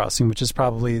Animal Crossing, which is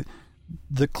probably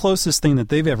the closest thing that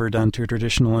they've ever done to a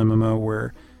traditional MMO,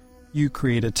 where you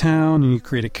create a town and you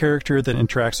create a character that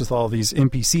interacts with all these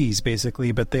NPCs,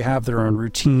 basically, but they have their own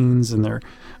routines and their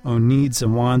own needs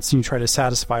and wants, and you try to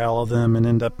satisfy all of them and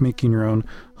end up making your own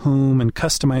home and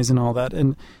customizing all that.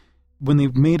 And when they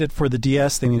made it for the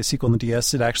DS, they made a sequel on the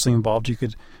DS, it actually involved you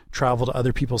could travel to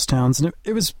other people's towns, and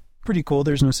it was pretty cool.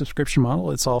 There's no subscription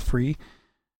model. It's all free.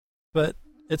 But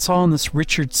it's all in this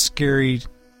Richard Scarry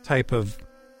type of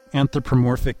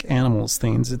anthropomorphic animals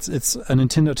things. It's a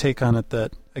Nintendo take on it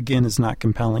that, again, is not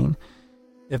compelling.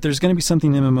 If there's going to be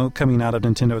something MMO coming out of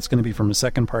Nintendo, it's going to be from a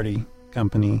second-party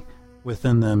company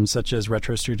within them, such as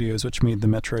Retro Studios, which made the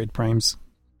Metroid Prime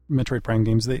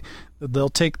games. They'll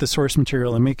take the source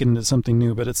material and make it into something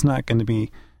new, but it's not going to be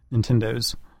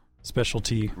Nintendo's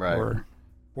specialty or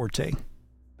forte.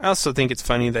 I also think it's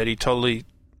funny that he totally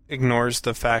ignores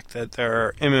the fact that there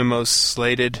are MMOs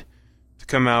slated to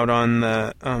come out on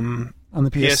the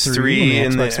PS3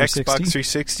 and the Xbox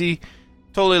 360.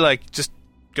 Totally just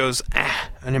goes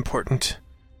unimportant.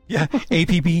 Yeah,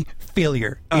 APB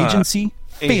failure, Agency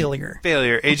failure,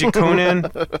 Agent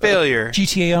Conan failure,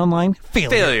 GTA Online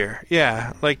failure.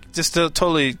 Yeah, just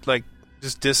totally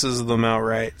just disses them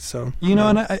outright. So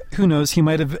and who knows?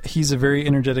 He's a very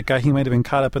energetic guy. He might have been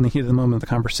caught up in the heat of the moment of the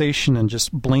conversation and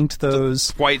just blinked those.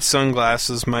 The white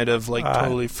sunglasses might have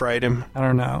totally fried him. I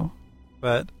don't know.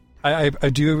 But I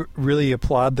do really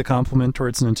applaud the compliment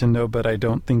towards Nintendo, but I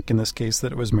don't think in this case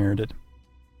that it was merited.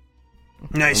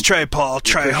 Nice try, Paul.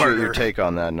 Try harder. Your take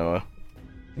on that, Noah.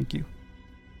 Thank you.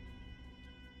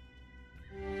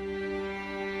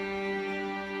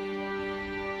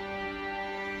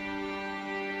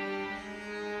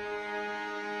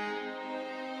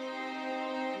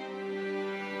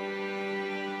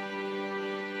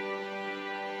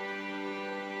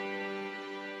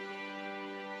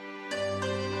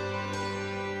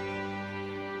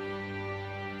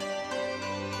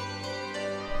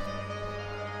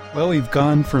 Well, we've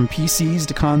gone from PCs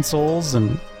to consoles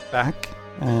and back,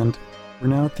 and we're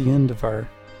now at the end of our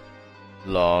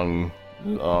long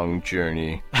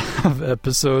journey of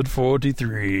episode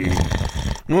 43.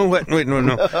 No, wait,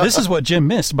 no. This is what Jim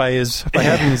missed by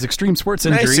having his extreme sports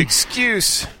injury. Nice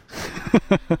excuse.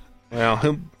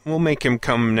 Well, we'll make him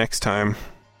come next time,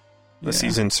 unless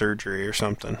he's in surgery or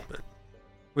something. But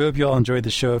we hope you all enjoyed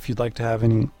the show. If you'd like to have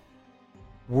any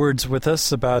words with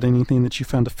us about anything that you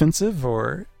found offensive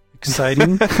or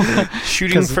exciting,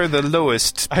 shooting for the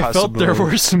lowest possible. I felt there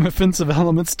were some offensive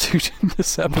elements to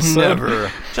this episode.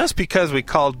 Never. Just because we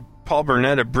called Paul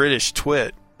Burnett a British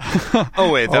twit. Oh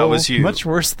wait, that was you. Much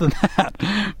worse than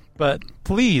that. But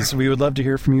please, we would love to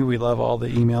hear from you. We love all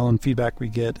the email and feedback we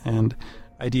get and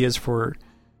ideas for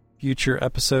future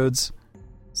episodes.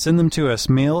 Send them to us.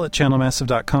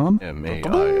 mail@channelmassive.com.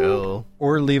 MAIL.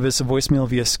 Or leave us a voicemail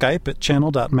via Skype at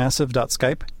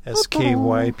channel.massive.skype.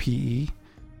 SKYPE.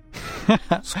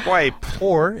 Swipe.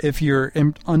 Or if you're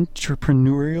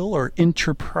entrepreneurial or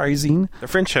enterprising, the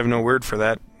French have no word for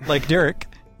that, like Derek,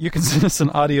 you can send us an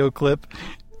audio clip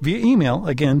via email,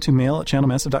 again, to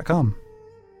mail@channelmassive.com.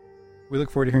 We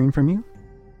look forward to hearing from you,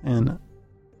 and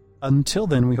until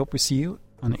then, we hope we see you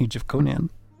on Age of Conan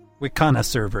Wikana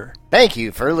server. Thank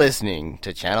you for listening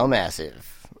to Channel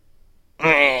Massive.